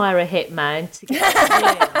Melbourne hire a hitman to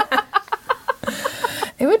get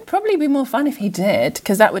It would probably be more fun if he did,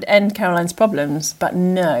 because that would end Caroline's problems. But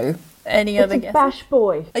no. Any other guesses? Bash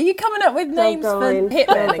Boy. Are you coming up with names for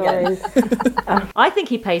hitmen again? I think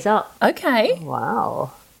he pays up. Okay.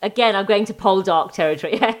 Wow. Again, I'm going to Poldark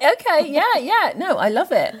territory. Okay, yeah. No, I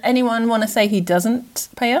love it. Anyone want to say he doesn't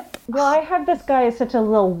pay up? Well, I have this guy as such a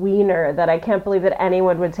little wiener that I can't believe that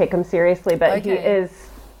anyone would take him seriously, but he is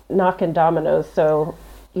knocking dominoes, so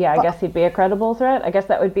yeah, I guess he'd be a credible threat. I guess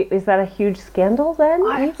that would be, is that a huge scandal then,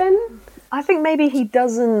 even? I think maybe he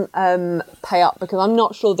doesn't pay up because I'm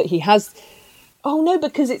not sure that he has. Oh no,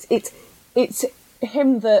 because it's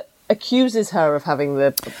him that accuses her of having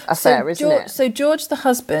the affair, isn't it? So George, the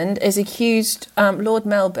husband, is accused Lord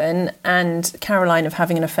Melbourne and Caroline of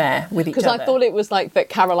having an affair with each other. Because I thought it was like that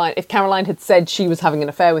Caroline, if Caroline had said she was having an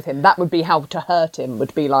affair with him, that would be how to hurt him,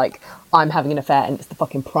 would be like, I'm having an affair and it's the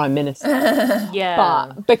fucking Prime Minister. Yeah.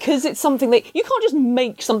 But because it's something that, you can't just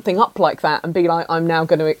make something up like that and be like, I'm now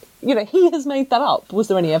going to, he has made that up. Was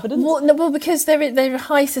there any evidence? Well, no, because they're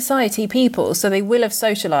high society people, so they will have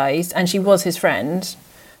socialised, and she was his friend.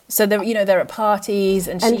 So they're at parties,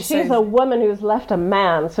 and she's a woman who's left a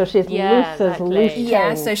man, so she's loose as loose.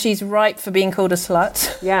 Yeah, so she's ripe for being called a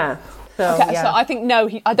slut. Yeah. So so I think no.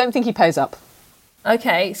 I don't think he pays up.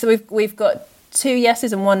 Okay, so we've got 2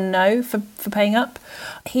 yeses and 1 no for paying up.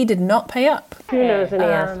 He did not pay up. Who knows any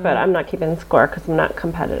yes, but I'm not keeping score because I'm not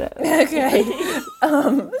competitive. Okay.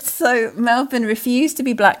 So Melbourne refused to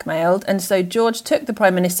be blackmailed, and so George took the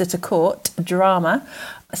Prime Minister to court. Drama.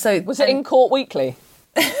 So was it in Court Weekly?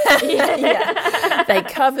 Yeah. They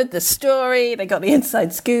covered the story, they got the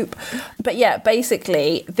inside scoop. But yeah,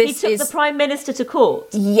 basically he took the Prime Minister to court.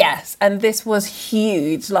 Yes, and this was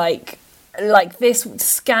huge, like this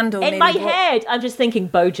scandal. In my head, I'm just thinking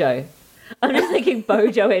Bojo. I'm just thinking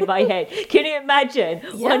Bojo in my head. Can you imagine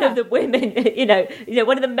one of the women,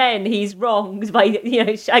 one of the men he's wronged by,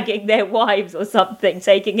 shagging their wives or something,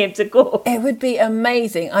 taking him to court? It would be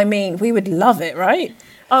amazing. I mean, we would love it, right?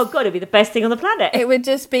 Oh, God, it'd be the best thing on the planet. It would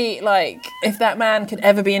just be like, if that man could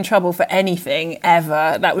ever be in trouble for anything,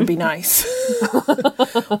 ever, that would be nice.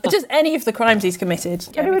 Just any of the crimes he's committed.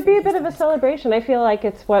 But it would be a bit of a celebration. I feel like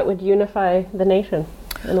it's what would unify the nation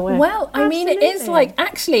in a way. Well, I mean, it is like,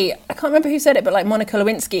 actually, I can't remember who said it, but like Monica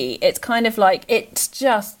Lewinsky, it's kind of like, it's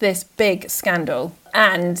just this big scandal.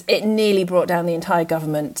 And it nearly brought down the entire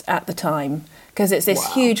government at the time. Because it's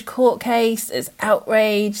this huge court case, there's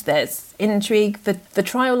outrage, there's intrigue. The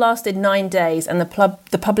trial lasted 9 days, and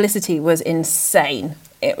the publicity was insane.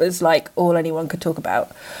 It was like all anyone could talk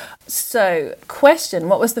about. So, question,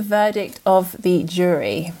 what was the verdict of the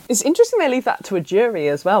jury? It's interesting they leave that to a jury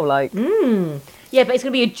as well, like... Yeah, but it's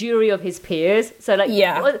going to be a jury of his peers. So, who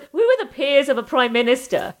were the peers of a Prime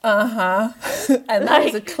Minister? Uh-huh. And that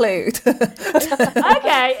was a clue.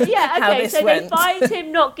 Okay. So went. they find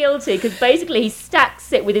him not guilty because basically he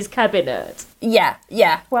stacks it with his cabinet. Yeah.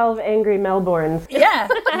 12 angry Melbournes. Yeah.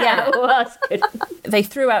 Well, that's good. They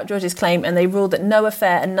threw out George's claim and they ruled that no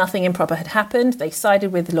affair and nothing improper had happened. They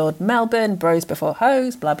sided with Lord Melbourne, bros before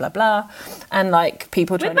hoes, blah, blah, blah. And,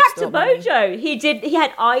 people trying We're back to Bojo. He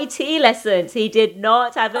had IT lessons. He did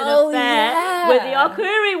not have an affair with the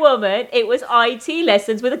Arcuri woman. It was IT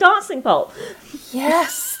lessons with a dancing pole.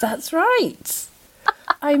 Yes, that's right.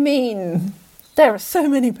 I mean... There are so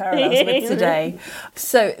many parallels with today.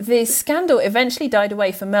 So the scandal eventually died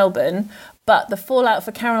away for Melbourne, but the fallout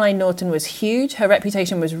for Caroline Norton was huge. Her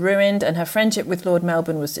reputation was ruined and her friendship with Lord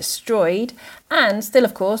Melbourne was destroyed. And still,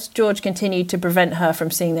 of course, George continued to prevent her from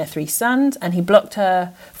seeing their 3 sons, and he blocked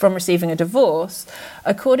her from receiving a divorce.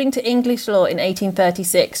 According to English law in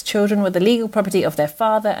 1836, children were the legal property of their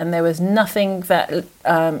father, and there was nothing that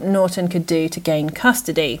Norton could do to gain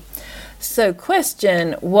custody. So,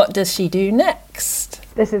 question, what does she do next?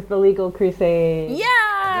 This is the legal crusade.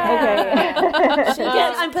 Yeah!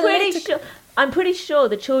 Okay. I'm pretty sure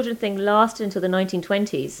the children thing lasted until the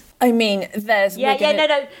 1920s. I mean, there's...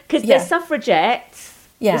 because the Suffragettes...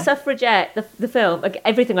 Yeah. The Suffragette, the film,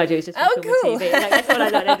 everything I do is just film and TV. That's what I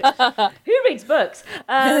learned. Who reads books.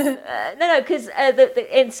 No, because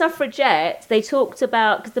in Suffragette, they talked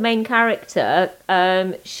about, because the main character,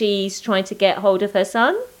 she's trying to get hold of her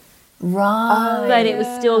son. Right. But it was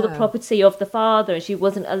still the property of the father, and she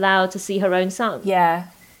wasn't allowed to see her own son. Yeah.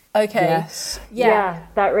 Okay. Yes. Yeah,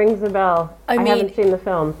 that rings a bell. I mean, haven't seen the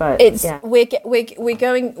film, but it's yeah. we're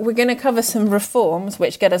going to cover some reforms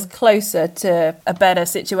which get us closer to a better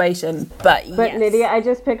situation. But yes. Nydia, I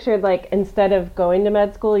just pictured, like, instead of going to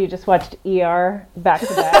med school, you just watched ER back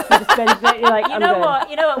to back. You just binged it. You're like, You know what?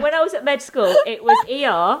 When I was at med school, it was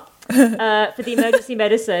ER for the emergency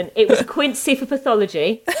medicine. It was Quincy for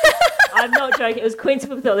pathology. I'm not joking. It was Quincy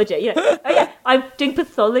for pathology. Oh yeah, I'm doing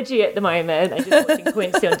pathology at the moment. I'm just watching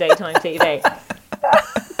Quincy on daytime TV.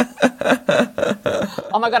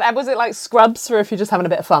 Oh my god! And was it like Scrubs, or if you're just having a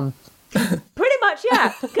bit of fun? Pretty much,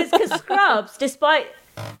 yeah. Because Scrubs, despite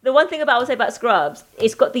the one thing I will say about Scrubs,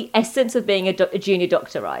 it's got the essence of being a junior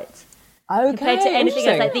doctor, right? Okay. Compared to anything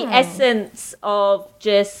else, like the essence of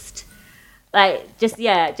just I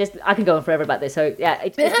can go on forever about this. So yeah,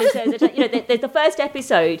 there's the first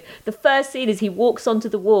episode. The first scene is he walks onto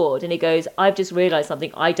the ward and he goes, "I've just realised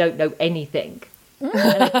something. I don't know anything."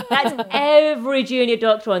 That's every junior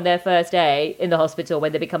doctor on their first day in the hospital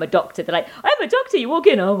when they become a doctor. They're like, "I'm a doctor." You walk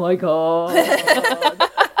in, oh my god.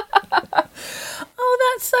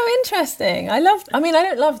 Oh, that's so interesting. I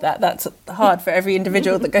don't love that. That's hard for every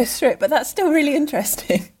individual that goes through it, but that's still really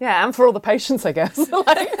interesting. Yeah, and for all the patients, I guess.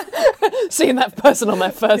 Like, seeing that person on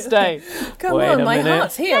their first day. Come on, my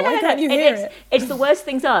heart's here. Why can't you hear it? It's the worst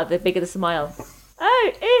things are, the bigger the smile.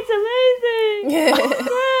 Oh, it's amazing. Yeah.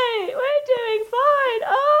 Great. We're doing fine,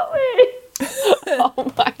 aren't we?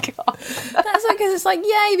 Oh my god. That's because it's like,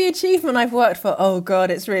 yay, the achievement I've worked for. Oh god,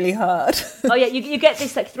 it's really hard. Oh yeah, you get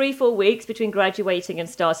this like 3-4 weeks between graduating and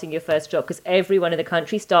starting your first job, because everyone in the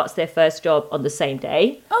country starts their first job on the same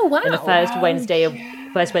day. Oh wow. On the first Wednesday of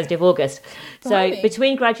August. So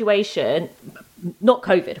between graduation, not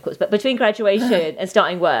COVID of course, but between graduation and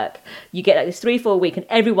starting work, you get like this 3-4 week and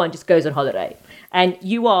everyone just goes on holiday. And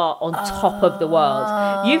you are on top of the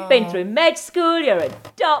world. You've been through med school, you're a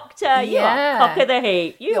doctor, you are cock of the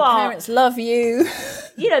heap. Your parents love you.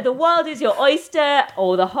 The world is your oyster,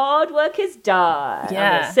 all the hard work is done.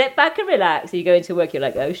 Yeah. Sit back and relax. And you go into work, you're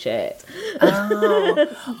like, oh shit. Oh.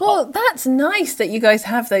 Well, that's nice that you guys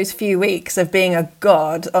have those few weeks of being a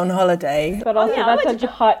god on holiday. But also that's such a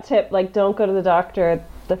hot tip, like, don't go to the doctor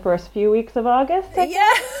the first few weeks of August.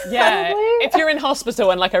 Yeah. If you're in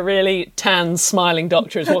hospital and like a really tan, smiling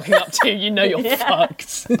doctor is walking up to you, you're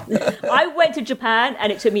fucked. I went to Japan and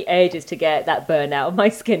it took me ages to get that burn out of my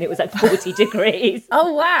skin. It was like 40 degrees.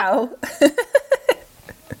 Oh, wow.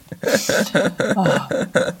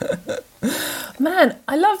 Man,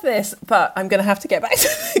 I love this, but I'm going to have to get back to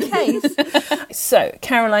the case. So,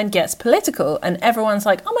 Caroline gets political and everyone's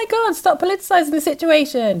like, oh my God, stop politicising the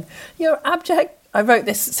situation. You're abject. I wrote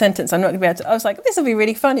this sentence, I'm not going to be able to... I was like, this will be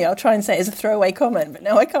really funny. I'll try and say it as a throwaway comment, but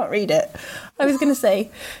no, I can't read it. I was going to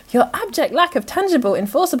say, your abject lack of tangible,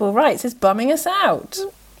 enforceable rights is bumming us out.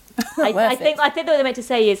 I think what they meant to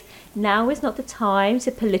say is, now is not the time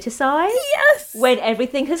to politicise. Yes. When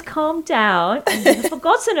everything has calmed down and you've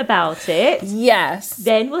forgotten about it. Yes.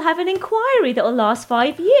 Then we'll have an inquiry that will last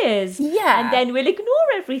 5 years. Yeah. And then we'll ignore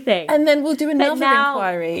everything. And then we'll do another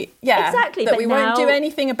inquiry. Yeah. Exactly. But we won't do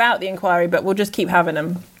anything about the inquiry, but we'll just keep having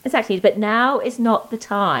them. Exactly. But now is not the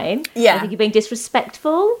time. Yeah. I think you're being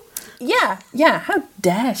disrespectful. Yeah. How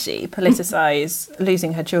dare she politicise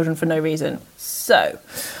losing her children for no reason? So,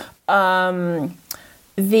 so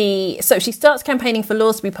she starts campaigning for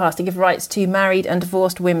laws to be passed to give rights to married and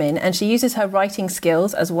divorced women, and she uses her writing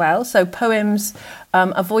skills as well. So poems,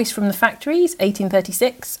 A Voice from the Factories,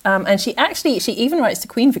 1836, and she even writes to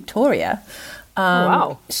Queen Victoria.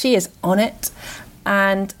 Wow. She is on it.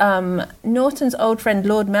 And Norton's old friend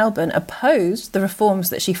Lord Melbourne opposed the reforms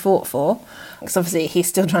that she fought for, because obviously he's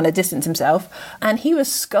still trying to distance himself, and he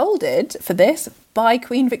was scolded for this by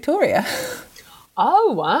Queen Victoria.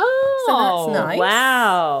 Oh, wow. So that's nice.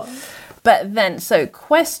 Wow. But then, so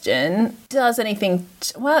question, does anything...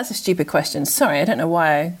 Well, that's a stupid question. Sorry, I don't know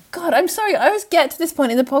why. God, I'm sorry. I always get to this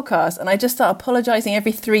point in the podcast and I just start apologising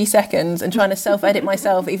every 3 seconds and trying to self-edit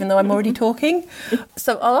myself even though I'm already talking.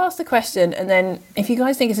 So I'll ask the question and then if you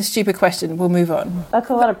guys think it's a stupid question, we'll move on.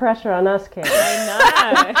 That's a lot of pressure on us, Kate.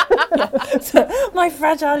 I know. So my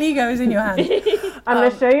fragile ego is in your hand. I'm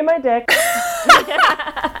going to show you my dick.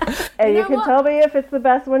 And you can tell me if it's the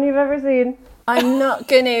best one you've ever seen. I'm not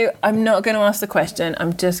going to ask the question.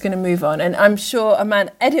 I'm just going to move on. And I'm sure,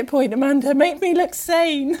 edit point, Amanda, make me look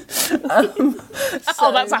sane.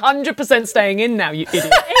 Oh, that's 100% staying in now, you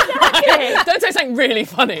idiot. Don't say something really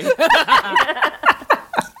funny.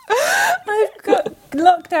 I've got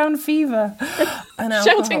lockdown fever. And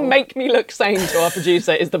Shouting "make me look sane" to our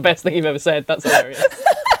producer is the best thing you've ever said. That's hilarious.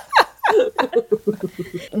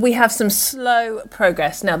 We have some slow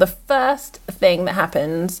progress. Now, the first thing that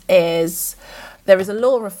happens is there is a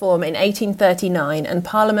law reform in 1839 and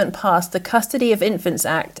Parliament passed the Custody of Infants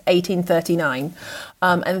Act 1839.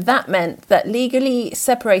 And that meant that legally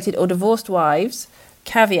separated or divorced wives,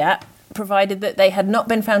 caveat, provided that they had not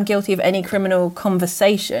been found guilty of any criminal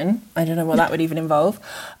conversation, I don't know what that would even involve,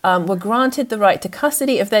 were granted the right to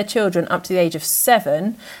custody of their children up to the age of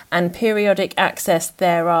 7 and periodic access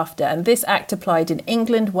thereafter. And this act applied in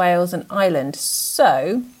England, Wales and Ireland.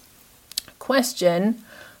 So, question,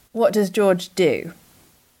 what does George do?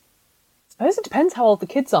 I suppose it depends how old the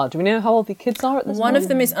kids are. Do we know how old the kids are at this One moment? of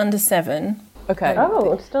them is under 7. Okay.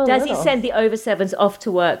 Oh, it's still Does little. he send the over 7s off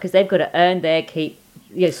to work because they've got to earn their keep,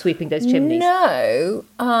 sweeping those chimneys? No.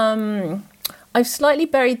 I've slightly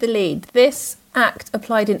buried the lead. This act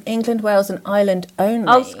applied in England, Wales and Ireland only.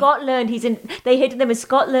 Oh, Scotland. They hid them in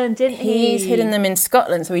Scotland, didn't he? He's hidden them in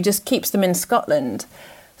Scotland, so he just keeps them in Scotland.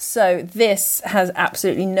 So this has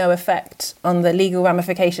absolutely no effect on the legal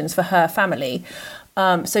ramifications for her family.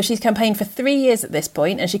 So she's campaigned for 3 years at this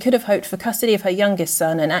point, and she could have hoped for custody of her youngest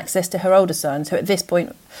son and access to her older son, who at this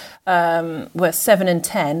point were 7 and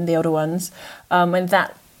 10, the older ones, when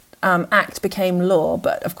that act became law.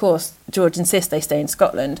 But of course, George insists they stay in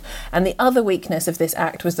Scotland. And the other weakness of this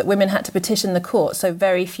act was that women had to petition the court, so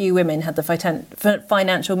very few women had the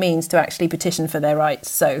financial means to actually petition for their rights.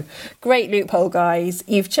 So great loophole, guys.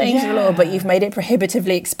 You've changed the law, but you've made it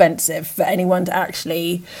prohibitively expensive for anyone to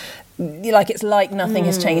actually... it's like nothing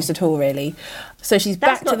has changed at all, really. So she's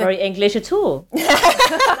back to That's not very English at all.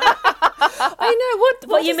 I know.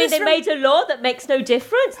 What you mean? They made a law that makes no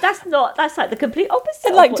difference? That's like the complete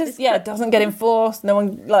opposite. It doesn't get enforced. No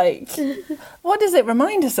one what does it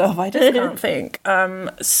remind us of? I just can't think.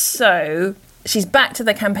 So she's back to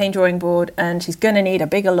the campaign drawing board, and she's going to need a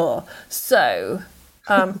bigger law. So.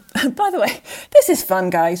 By the way, this is fun,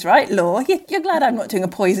 guys, right? Law. You're glad I'm not doing a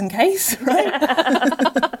poison case, right?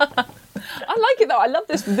 I like it though. I love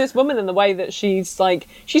this woman in the way that she's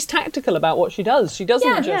tactical about what she does. She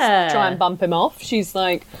doesn't try and bump him off. She's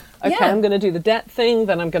like, okay, I'm going to do the debt thing,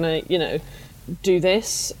 then I'm going to, do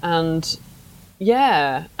this and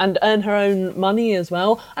earn her own money as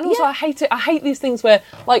well. And also I hate it. I hate these things where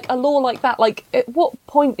a law like that, at what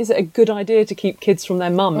point is it a good idea to keep kids from their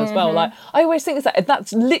mum as well? I always think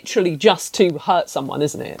that's literally just to hurt someone,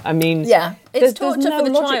 isn't it? I mean, it's torture for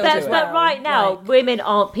the child. But right now, women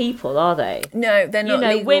aren't people, are they? No, they're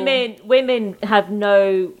not. Women have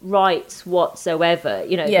no rights whatsoever.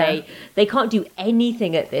 They can't do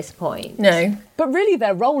anything at this point. No. But really,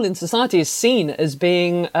 their role in society is seen as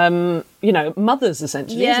being, mothers,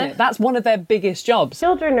 essentially, isn't it? That's one of their biggest jobs.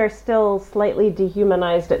 Children are still slightly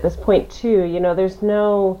dehumanized at this point, too. There's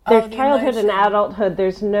childhood and adulthood.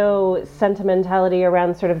 There's no sentimentality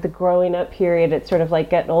around sort of the growing up period. It's sort of like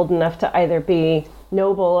getting old enough to either be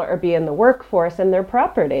noble or be in the workforce and their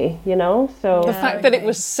property, so the fact that it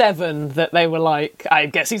was 7 that they were like, I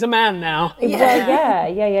guess he's a man now. But I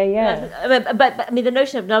mean, the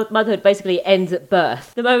notion of motherhood basically ends at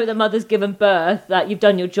birth. The moment the mother's given birth, that you've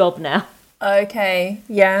done your job now. Okay.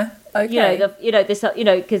 Because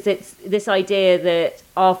it's this idea that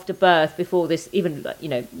after birth, before this even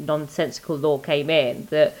nonsensical law came in,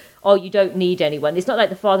 that you don't need anyone. It's not like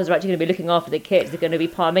the fathers are actually going to be looking after the kids. They're going to be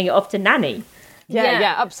palming it off to nanny.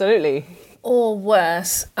 Yeah, absolutely. Or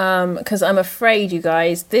worse, because I'm afraid, you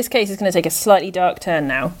guys, this case is going to take a slightly dark turn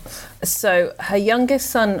now. So her youngest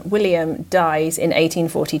son, William, dies in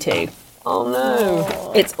 1842. Oh,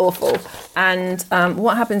 no. It's awful. And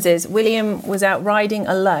what happens is William was out riding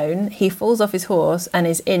alone. He falls off his horse and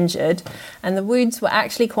is injured. And the wounds were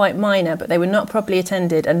actually quite minor, but they were not properly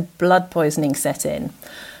attended and blood poisoning set in.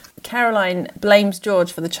 Caroline blames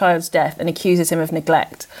George for the child's death and accuses him of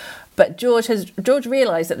neglect. But George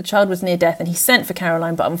realised that the child was near death and he sent for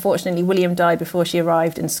Caroline, but unfortunately William died before she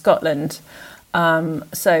arrived in Scotland.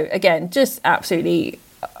 So again, just absolutely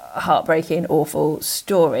heartbreaking, awful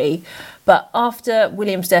story. But after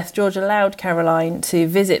William's death, George allowed Caroline to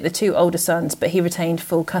visit the 2 older sons, but he retained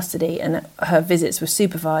full custody and her visits were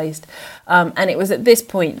supervised. And it was at this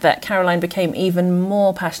point that Caroline became even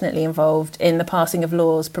more passionately involved in the passing of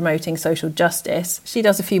laws promoting social justice. She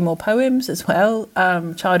does a few more poems as well.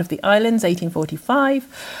 Child of the Islands, 1845.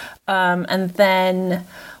 And then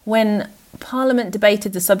when Parliament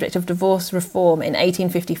debated the subject of divorce reform in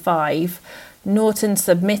 1855, Norton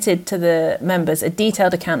submitted to the members a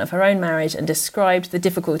detailed account of her own marriage and described the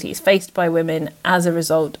difficulties faced by women as a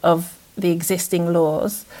result of the existing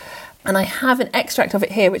laws. And I have an extract of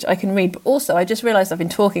it here, which I can read. But also, I just realised I've been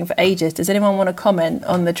talking for ages. Does anyone want to comment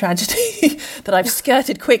on the tragedy that I've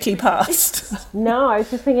skirted quickly past? No, I was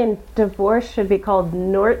just thinking divorce should be called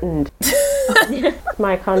Norton.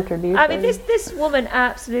 My contribution. I mean, this woman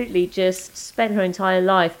absolutely just spent her entire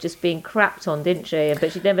life just being crapped on, didn't she?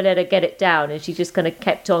 But she never let her get it down, and she just kind of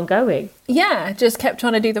kept on going. Yeah, just kept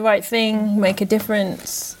trying to do the right thing, make a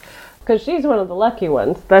difference. Because she's one of the lucky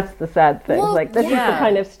ones. That's the sad thing. Well, this is the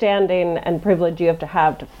kind of standing and privilege you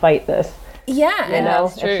have to fight this. Yeah, you know,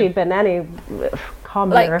 that's true. If she'd been any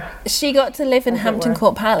commoner. Like, she got to live in Hampton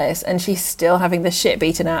Court Palace and she's still having the shit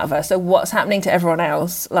beaten out of her. So what's happening to everyone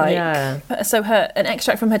else? So an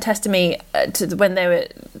extract from her testimony when they were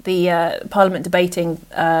the Parliament debating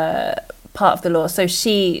part of the law. So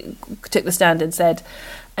she took the stand and said,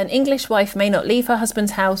 an English wife may not leave her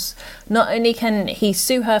husband's house. Not only can he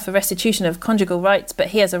sue her for restitution of conjugal rights, but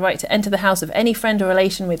he has a right to enter the house of any friend or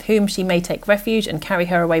relation with whom she may take refuge and carry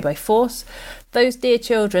her away by force. Those dear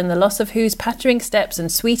children, the loss of whose pattering steps and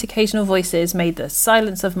sweet occasional voices made the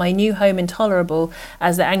silence of my new home intolerable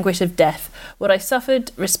as the anguish of death. What I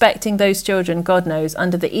suffered respecting those children, God knows,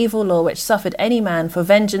 under the evil law which suffered any man for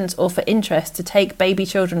vengeance or for interest to take baby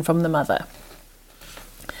children from the mother.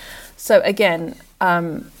 So again,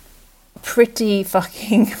 pretty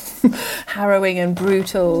fucking harrowing and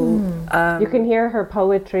brutal. You can hear her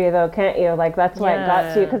poetry though, can't you? Like, that's why it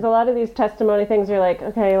got to you. Because a lot of these testimony things, you're like,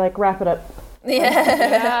 okay, like, wrap it up.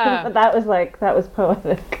 Yeah. But that was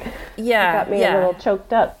poetic. Yeah. It got me a little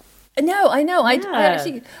choked up. No, I know.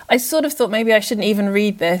 I sort of thought maybe I shouldn't even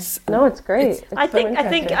read this. No, it's great. I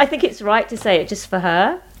think it's right to say it just for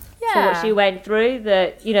her. Yeah. For what she went through,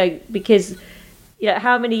 that, you know, because, you know,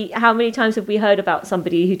 how many times have we heard about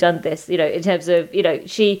somebody who done this, you know, in terms of, you know,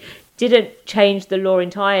 she didn't change the law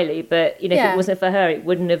entirely, but, you know, if it wasn't for her, it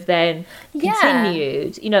wouldn't have then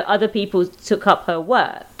continued. You know, other people took up her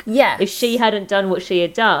work. Yeah. If she hadn't done what she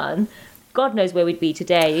had done, God knows where we'd be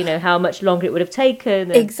today, you know, how much longer it would have taken.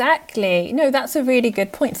 And... Exactly. No, that's a really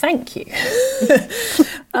good point. Thank you.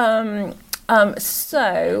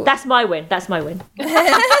 So that's my win.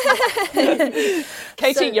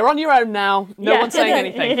 Katie, you're on your own now. No one's saying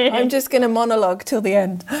anything. I'm just going to monologue till the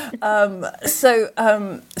end.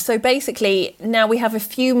 So basically, now we have a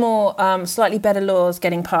few more slightly better laws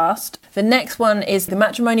getting passed. The next one is the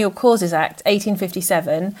Matrimonial Causes Act,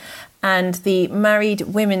 1857, and the Married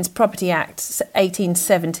Women's Property Act,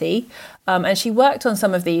 1870. And she worked on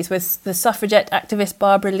some of these with the suffragette activist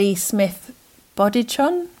Barbara Lee Smith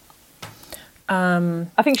Bodichon.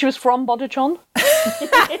 I think she was from Bodichon.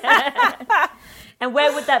 And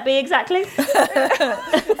where would that be exactly?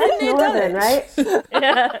 That's northern, right?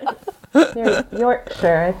 Near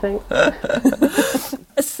Yorkshire, I think.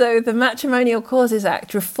 So the Matrimonial Causes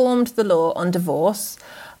Act reformed the law on divorce,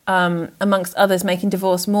 amongst others making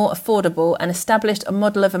divorce more affordable, and established a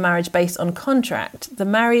model of a marriage based on contract. The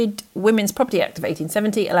Married Women's Property Act of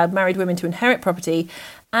 1870 allowed married women to inherit property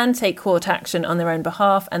and take court action on their own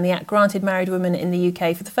behalf, and the Act granted married women in the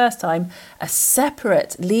UK for the first time a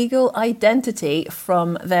separate legal identity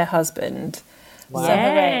from their husband. Wow. So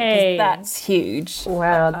hooray, 'cause that's huge.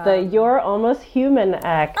 Wow, the You're Almost Human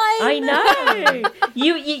Act. I know.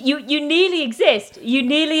 You nearly exist. You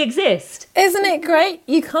nearly exist. Isn't it great?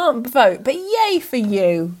 You can't vote, but yay for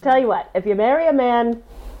you. Tell you what, if you marry a man,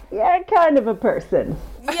 you're kind of a person.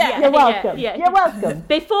 Yeah. You're welcome. Yeah. You're welcome.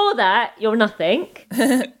 Before that, you're nothing.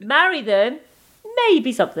 Marry them,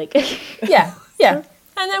 maybe something. Yeah. And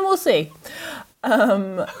then we'll see.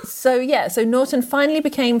 So Norton finally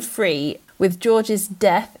became free with George's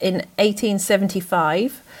death in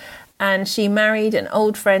 1875, and she married an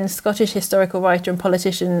old friend, Scottish historical writer and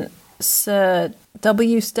politician Sir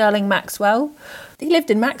W. Sterling Maxwell. He lived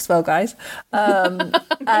in Maxwell, guys, and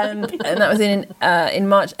that was in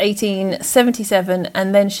March 1877,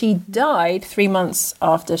 and then she died 3 months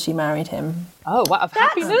after she married him. Oh, wow, of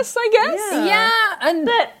happiness, I guess. Yeah, and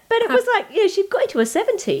but it was like, you know, she got into her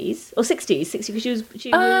 70s or 60s, because she was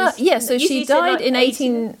so she died in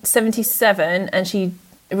 1877, and she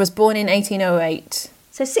was born in 1808.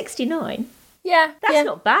 So 69. Yeah, that's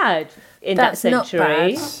not bad in that century.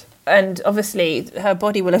 Not bad. And obviously her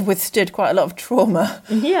body will have withstood quite a lot of trauma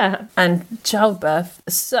and childbirth.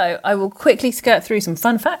 So I will quickly skirt through some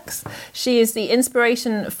fun facts. She is the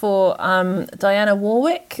inspiration for Diana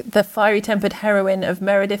Warwick, the fiery-tempered heroine of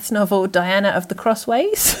Meredith's novel Diana of the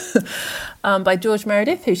Crossways by George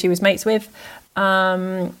Meredith, who she was mates with.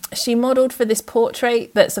 She modelled for this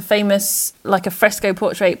portrait that's a famous, like a fresco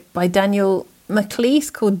portrait by Daniel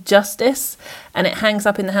Maclise called Justice, and it hangs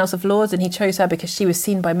up in the House of Lords, and he chose her because she was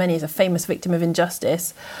seen by many as a famous victim of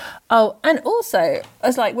injustice. Oh, and also, I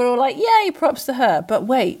was like, we're all like, yay, props to her. But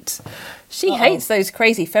wait, she hates those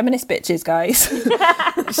crazy feminist bitches, guys.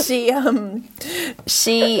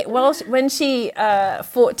 When she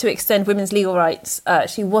fought to extend women's legal rights,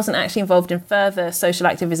 she wasn't actually involved in further social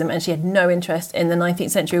activism, and she had no interest in the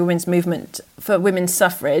 19th century women's movement for women's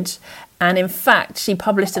suffrage. And in fact, she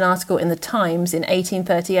published an article in the Times in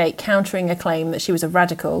 1838 countering a claim that she was a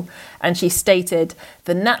radical. And she stated,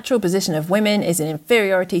 "The natural position of women is in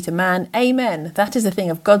inferiority to man. Amen. That is a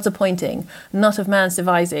thing of God's appointing, not of man's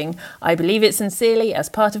devising. I believe it sincerely as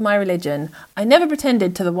part of my religion. I never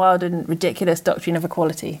pretended to the wild and ridiculous doctrine of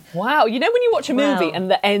equality." Wow. You know when you watch a movie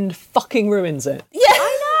and the end fucking ruins it? Yeah.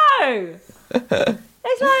 I know.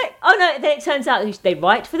 It's like, oh no, then it turns out they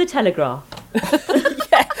write for the Telegraph.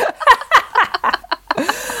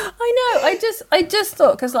 I know. I just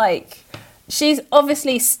thought, because like, she's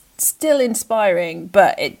obviously still inspiring,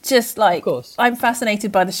 but it just like, of course, I'm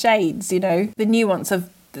fascinated by the shades, you know, the nuance of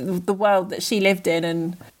the world that she lived in,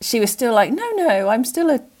 and she was still like, no, I'm still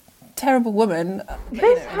a terrible woman.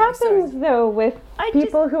 This happens though with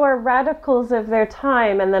people who are radicals of their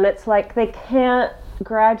time, and then it's like they can't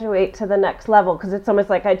graduate to the next level because it's almost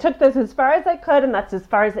like I took this as far as I could, and that's as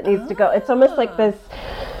far as it needs to go. It's almost like this.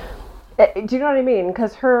 Do you know what I mean?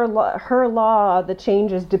 Because her law, the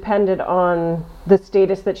changes depended on the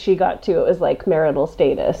status that she got to. It was like marital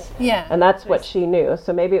status. Yeah. And that's what she knew.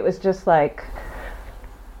 So maybe it was just like,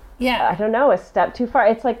 I don't know, a step too far.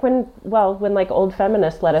 It's like when like old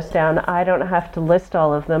feminists let us down. I don't have to list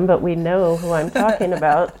all of them, but we know who I'm talking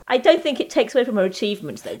about. I don't think it takes away from her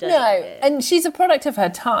achievements, though, does it? And she's a product of her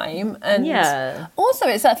time. And also,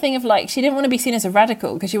 it's that thing of like, she didn't want to be seen as a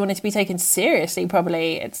radical because she wanted to be taken seriously,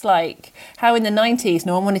 probably. It's like how in the 90s,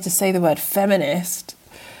 no one wanted to say the word feminist.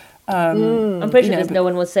 I'm pretty sure no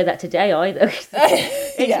one will say that today either.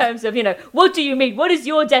 In terms of, what do you mean? What is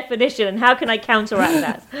your definition, and how can I counteract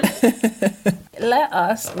that? Let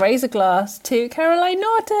us raise a glass to Caroline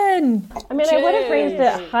Norton. I mean, I would have raised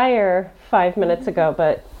it higher 5 minutes ago,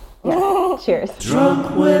 but cheers.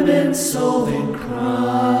 Drunk women solving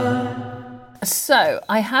crime. So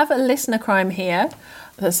I have a listener crime here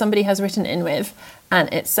that somebody has written in with, and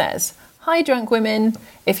it says, "Hi, drunk women.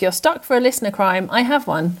 If you're stuck for a listener crime, I have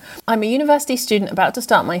one. I'm a university student about to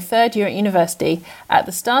start my 3rd year at university. At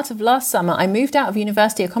the start of last summer, I moved out of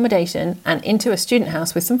university accommodation and into a student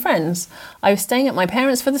house with some friends. I was staying at my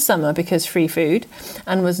parents' for the summer because free food,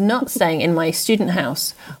 and was not staying in my student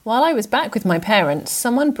house. While I was back with my parents,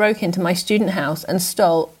 someone broke into my student house and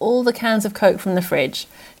stole all the cans of Coke from the fridge.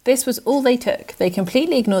 This was all they took. They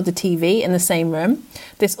completely ignored the TV in the same room.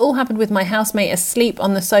 This all happened with my housemate asleep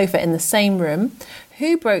on the sofa in the same room.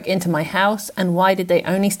 Who broke into my house, and why did they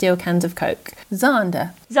only steal cans of Coke?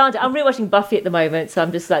 Xander." Xander, I'm rewatching Buffy at the moment, so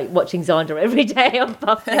I'm just like watching Xander every day on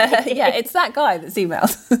Buffy. Yeah, it's that guy that's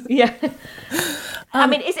emailed. Yeah. I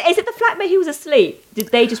mean, is it the flatmate who was asleep? Did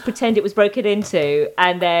they just pretend it was broken into,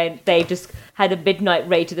 and then they just had a midnight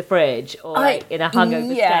raid to the fridge, or in a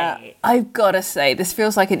hungover state? I've got to say, this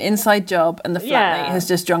feels like an inside job, and the flatmate has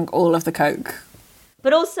just drunk all of the Coke.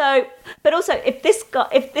 But also, if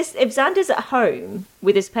Xander's at home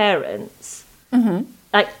with his parents,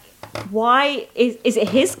 like, why is it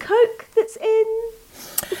his Coke that's in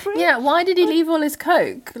the fridge? Yeah, why did he leave all his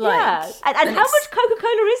Coke? And how much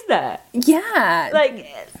Coca-Cola is there? Yeah.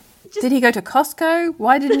 Did he go to Costco?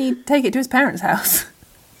 Why didn't he take it to his parents' house?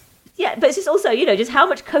 Yeah, but it's just also, just how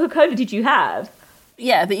much Coca-Cola did you have?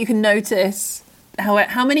 Yeah, that you can notice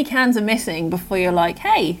how many cans are missing before you're like,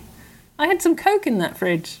 hey, I had some Coke in that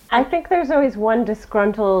fridge. I think there's always one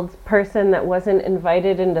disgruntled person that wasn't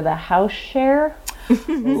invited into the house share.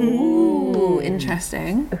 Ooh,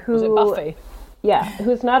 interesting. Was it Buffy? Yeah,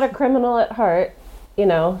 who's not a criminal at heart,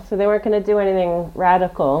 so they weren't going to do anything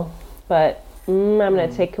radical, but I'm going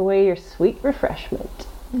to take away your sweet refreshment.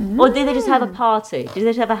 Or did they just have a party? Did they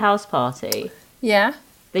just have a house party? Yeah.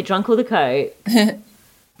 They drank all the Coke,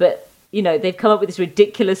 but... they've come up with this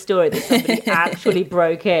ridiculous story that somebody actually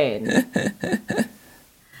broke in.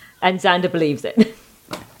 And Xander believes it.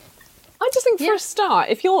 I just think for a start,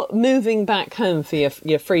 if you're moving back home for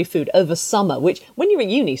your free food over summer, which when you're at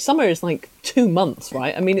uni, summer is like 2 months,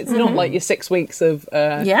 right? I mean, it's not like your 6 weeks of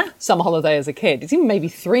summer holiday as a kid. It's even maybe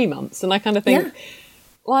 3 months. And I kind of think,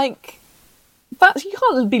 that you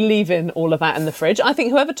can't be leaving all of that in the fridge. I think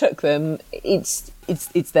whoever took them, it's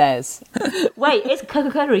theirs. Wait, is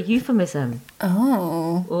Coca-Cola a euphemism?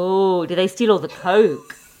 Oh. Oh, did they steal all the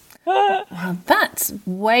Coke? Well, that's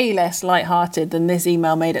way less lighthearted than this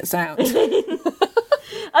email made it sound. I'm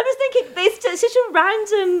just thinking, it's such a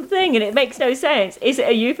random thing and it makes no sense. Is it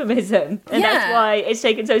a euphemism? And that's why it's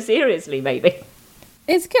taken so seriously, maybe.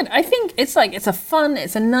 It's good. I think it's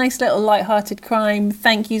a nice little light-hearted crime.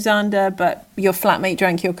 Thank you, Xander, but your flatmate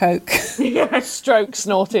drank your Coke. Stroke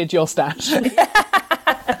snorted your stash.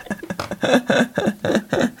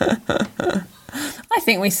 I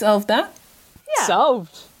think we solved that. Yeah.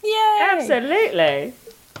 Solved. Yay! Absolutely.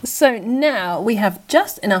 So now we have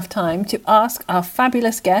just enough time to ask our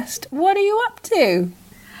fabulous guest, what are you up to?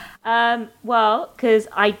 Well, because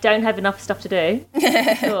I don't have enough stuff to do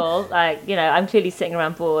at all. Like, I'm clearly sitting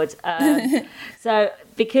around bored. So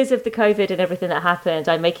because of the COVID and everything that happened,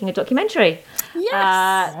 I'm making a documentary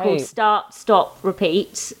called Start, Stop,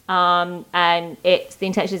 Repeat. And the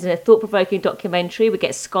intention is a thought-provoking documentary. We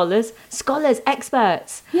get scholars,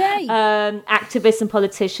 experts, activists and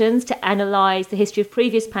politicians to analyse the history of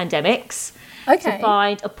previous pandemics. To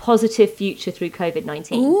find a positive future through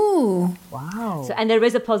COVID-19. Ooh. Wow. So, and there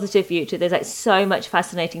is a positive future. There's so much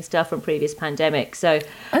fascinating stuff from previous pandemics. So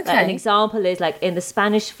an example is in the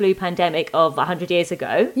Spanish flu pandemic of 100 years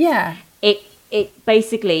ago. Yeah. It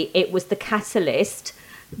basically, it was the catalyst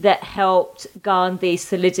that helped Gandhi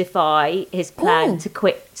solidify his plan to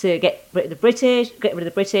get rid of the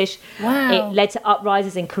British. Wow. It led to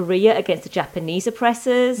uprisings in Korea against the Japanese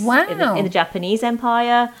oppressors in the Japanese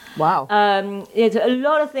Empire. Wow. A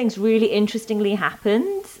lot of things really interestingly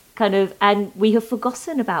happened, and we have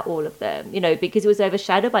forgotten about all of them, because it was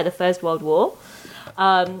overshadowed by the First World War.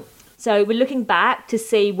 So we're looking back to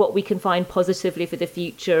see what we can find positively for the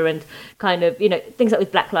future, and things like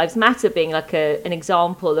with Black Lives Matter being an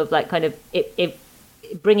example of it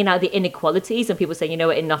bringing out the inequalities and people saying,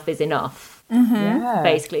 enough is enough. Mm-hmm.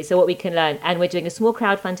 Basically. So what we can learn, and we're doing a small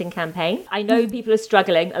crowdfunding campaign. I know people are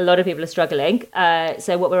struggling. A lot of people are struggling.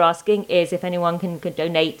 So what we're asking is if anyone can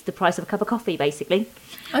donate the price of a cup of coffee, basically.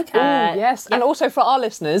 Okay. Yes, and also for our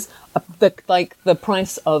listeners, the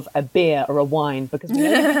price of a beer or a wine, because we know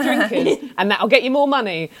you're drinkers, and that'll get you more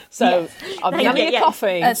money. So none of your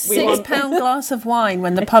coffee. A £6 glass of wine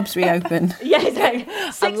when the pubs reopen. Yeah, exactly.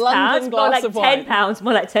 £6, more like £10.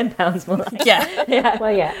 More like £10. More like yeah.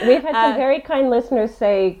 Well, we've had some very kind listeners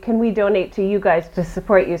say, "Can we donate to you guys to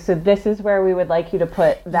support you?" So this is where we would like you to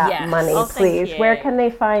put that money, please. Where can they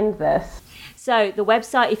find this? So the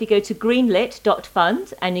website, if you go to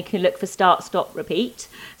greenlit.fund and you can look for Start, Stop, Repeat.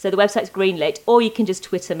 So the website's Greenlit, or you can just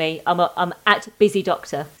Twitter me. I'm at Busy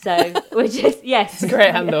Doctor. So we're just, yes.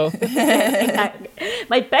 Great handle. Exactly.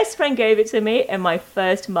 My best friend gave it to me in my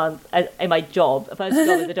first month in my job, first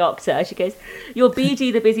job as a doctor. She goes, "You're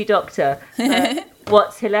BD, the Busy Doctor."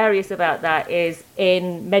 What's hilarious about that is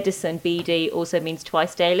in medicine, BD also means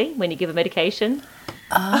twice daily when you give a medication.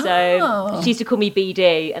 Oh. So she used to call me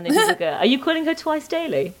BD, and then people go, "Are you calling her twice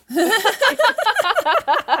daily?"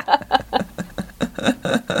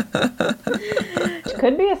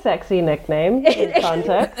 Could be a sexy nickname in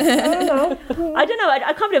context. I don't know.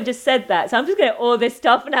 I can't believe I've just said that. So I'm just getting all this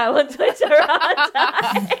stuff now on Twitter, aren't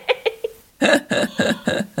I?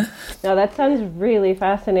 No, that sounds really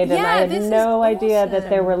fascinating. I had no idea that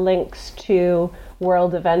there were links to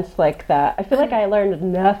world events like that. I feel like I learned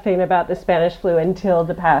nothing about the Spanish flu until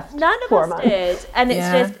the past 4 months. None of us did. And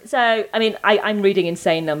it's just, so, I mean, I'm reading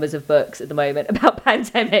insane numbers of books at the moment about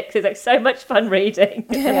pandemics. It's so much fun reading.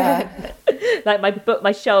 Yeah.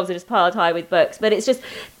 My shelves are just piled high with books. But it's just,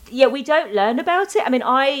 we don't learn about it. I mean,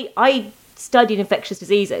 I studied infectious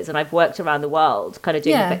diseases and I've worked around the world kind of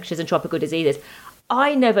doing infectious and tropical diseases.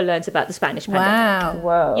 I never learned about the Spanish pandemic.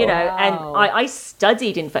 Wow. And I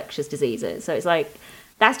studied infectious diseases. So it's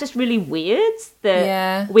that's just really weird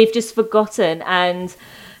that we've just forgotten. And,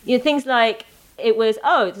 things like it was,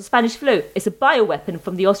 the Spanish flu. It's a bioweapon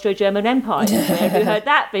from the Austro-German Empire. Have you heard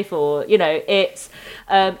that before? It's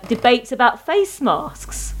debates about face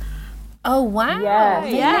masks. Oh, wow.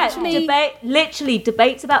 Literally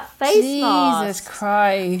debates about face masks. Jesus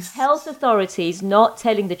Christ. Health authorities not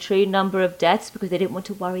telling the true number of deaths because they didn't want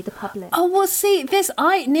to worry the public. Oh, well, see,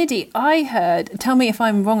 I heard, tell me if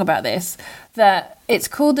I'm wrong about this, that it's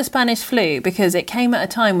called the Spanish flu because it came at a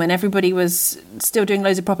time when everybody was still doing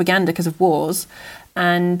loads of propaganda because of wars.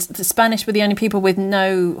 And the Spanish were the only people with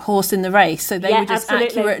no horse in the race. So they were just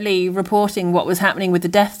accurately reporting what was happening with the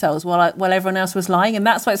death tolls while everyone else was lying. And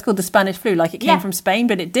that's why it's called the Spanish flu. Like, it came from Spain,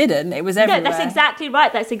 but it didn't. It was everywhere. No, that's exactly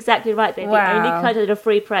right. They only cut it a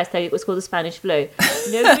free press, so it was called the Spanish flu.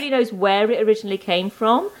 Nobody knows where it originally came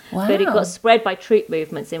from, but it got spread by troop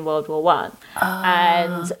movements in World War I.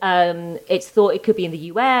 And it's thought it could be in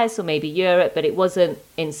the US or maybe Europe, but it wasn't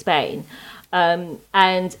in Spain.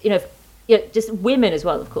 and just women as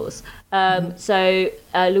well, of course. So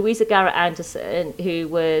Louisa Garrett Anderson, who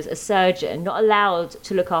was a surgeon, not allowed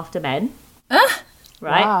to look after men.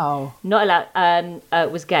 Right? Wow. Not allowed,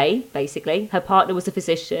 was gay, basically. Her partner was a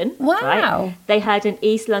physician. Wow. Right? They had an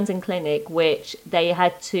East London clinic, which they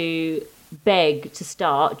had to beg to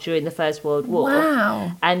start during the First World War.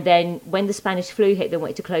 Wow. And then when the Spanish flu hit, they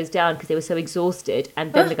wanted to close down because they were so exhausted.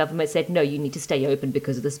 And then the government said, no, you need to stay open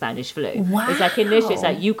because of the Spanish flu. Wow. It's like initially, it's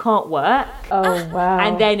like, you can't work. Oh, wow.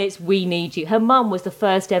 And then it's, we need you. Her mum was the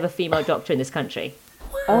first ever female doctor in this country.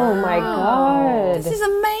 Oh my God. This is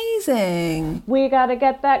amazing. We got to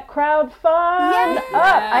get that crowd fund up.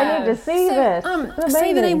 I need to see this.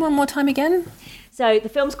 Say the name one more time again. So the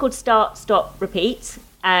film's called Start, Stop, Repeat,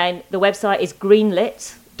 and the website is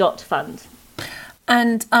greenlit.fund.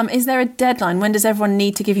 And is there a deadline? When does everyone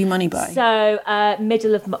need to give you money by? So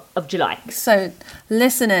middle of July. So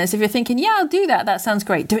listeners, if you're thinking, yeah, I'll do that, that sounds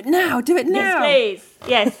great. Do it now. Do it now. Yes, please.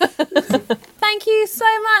 Yes. Thank you so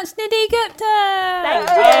much, Nidhi Gupta.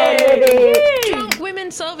 Thank you. Drunk Women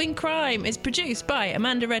Solving Crime is produced by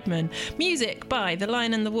Amanda Redman. Music by The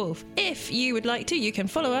Lion and the Wolf. If you would like to, you can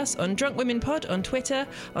follow us on Drunk Women Pod on Twitter,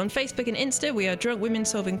 on Facebook and Insta. We are Drunk Women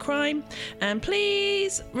Solving Crime. And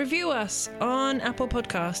please review us on Apple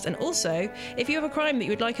Podcast. And also, if you have a crime that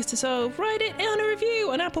you would like us to solve, write it on a review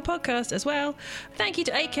on Apple Podcast as well. Thank you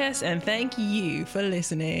to ACAS and thank you for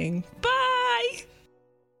listening. Bye!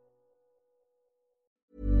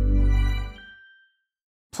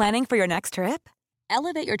 Planning for your next trip?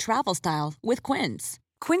 Elevate your travel style with Quince.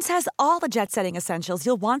 Quince has all the jet-setting essentials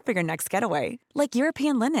you'll want for your next getaway, like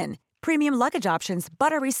European linen, premium luggage options,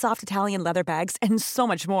 buttery soft Italian leather bags, and so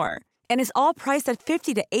much more. And is all priced at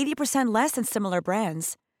 50 to 80% less than similar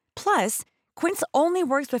brands. Plus, Quince only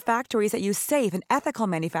works with factories that use safe and ethical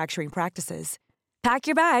manufacturing practices. Pack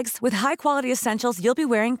your bags with high-quality essentials you'll be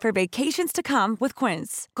wearing for vacations to come with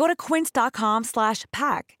Quince. Go to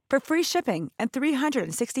quince.com/pack for free shipping and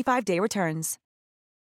 365-day returns.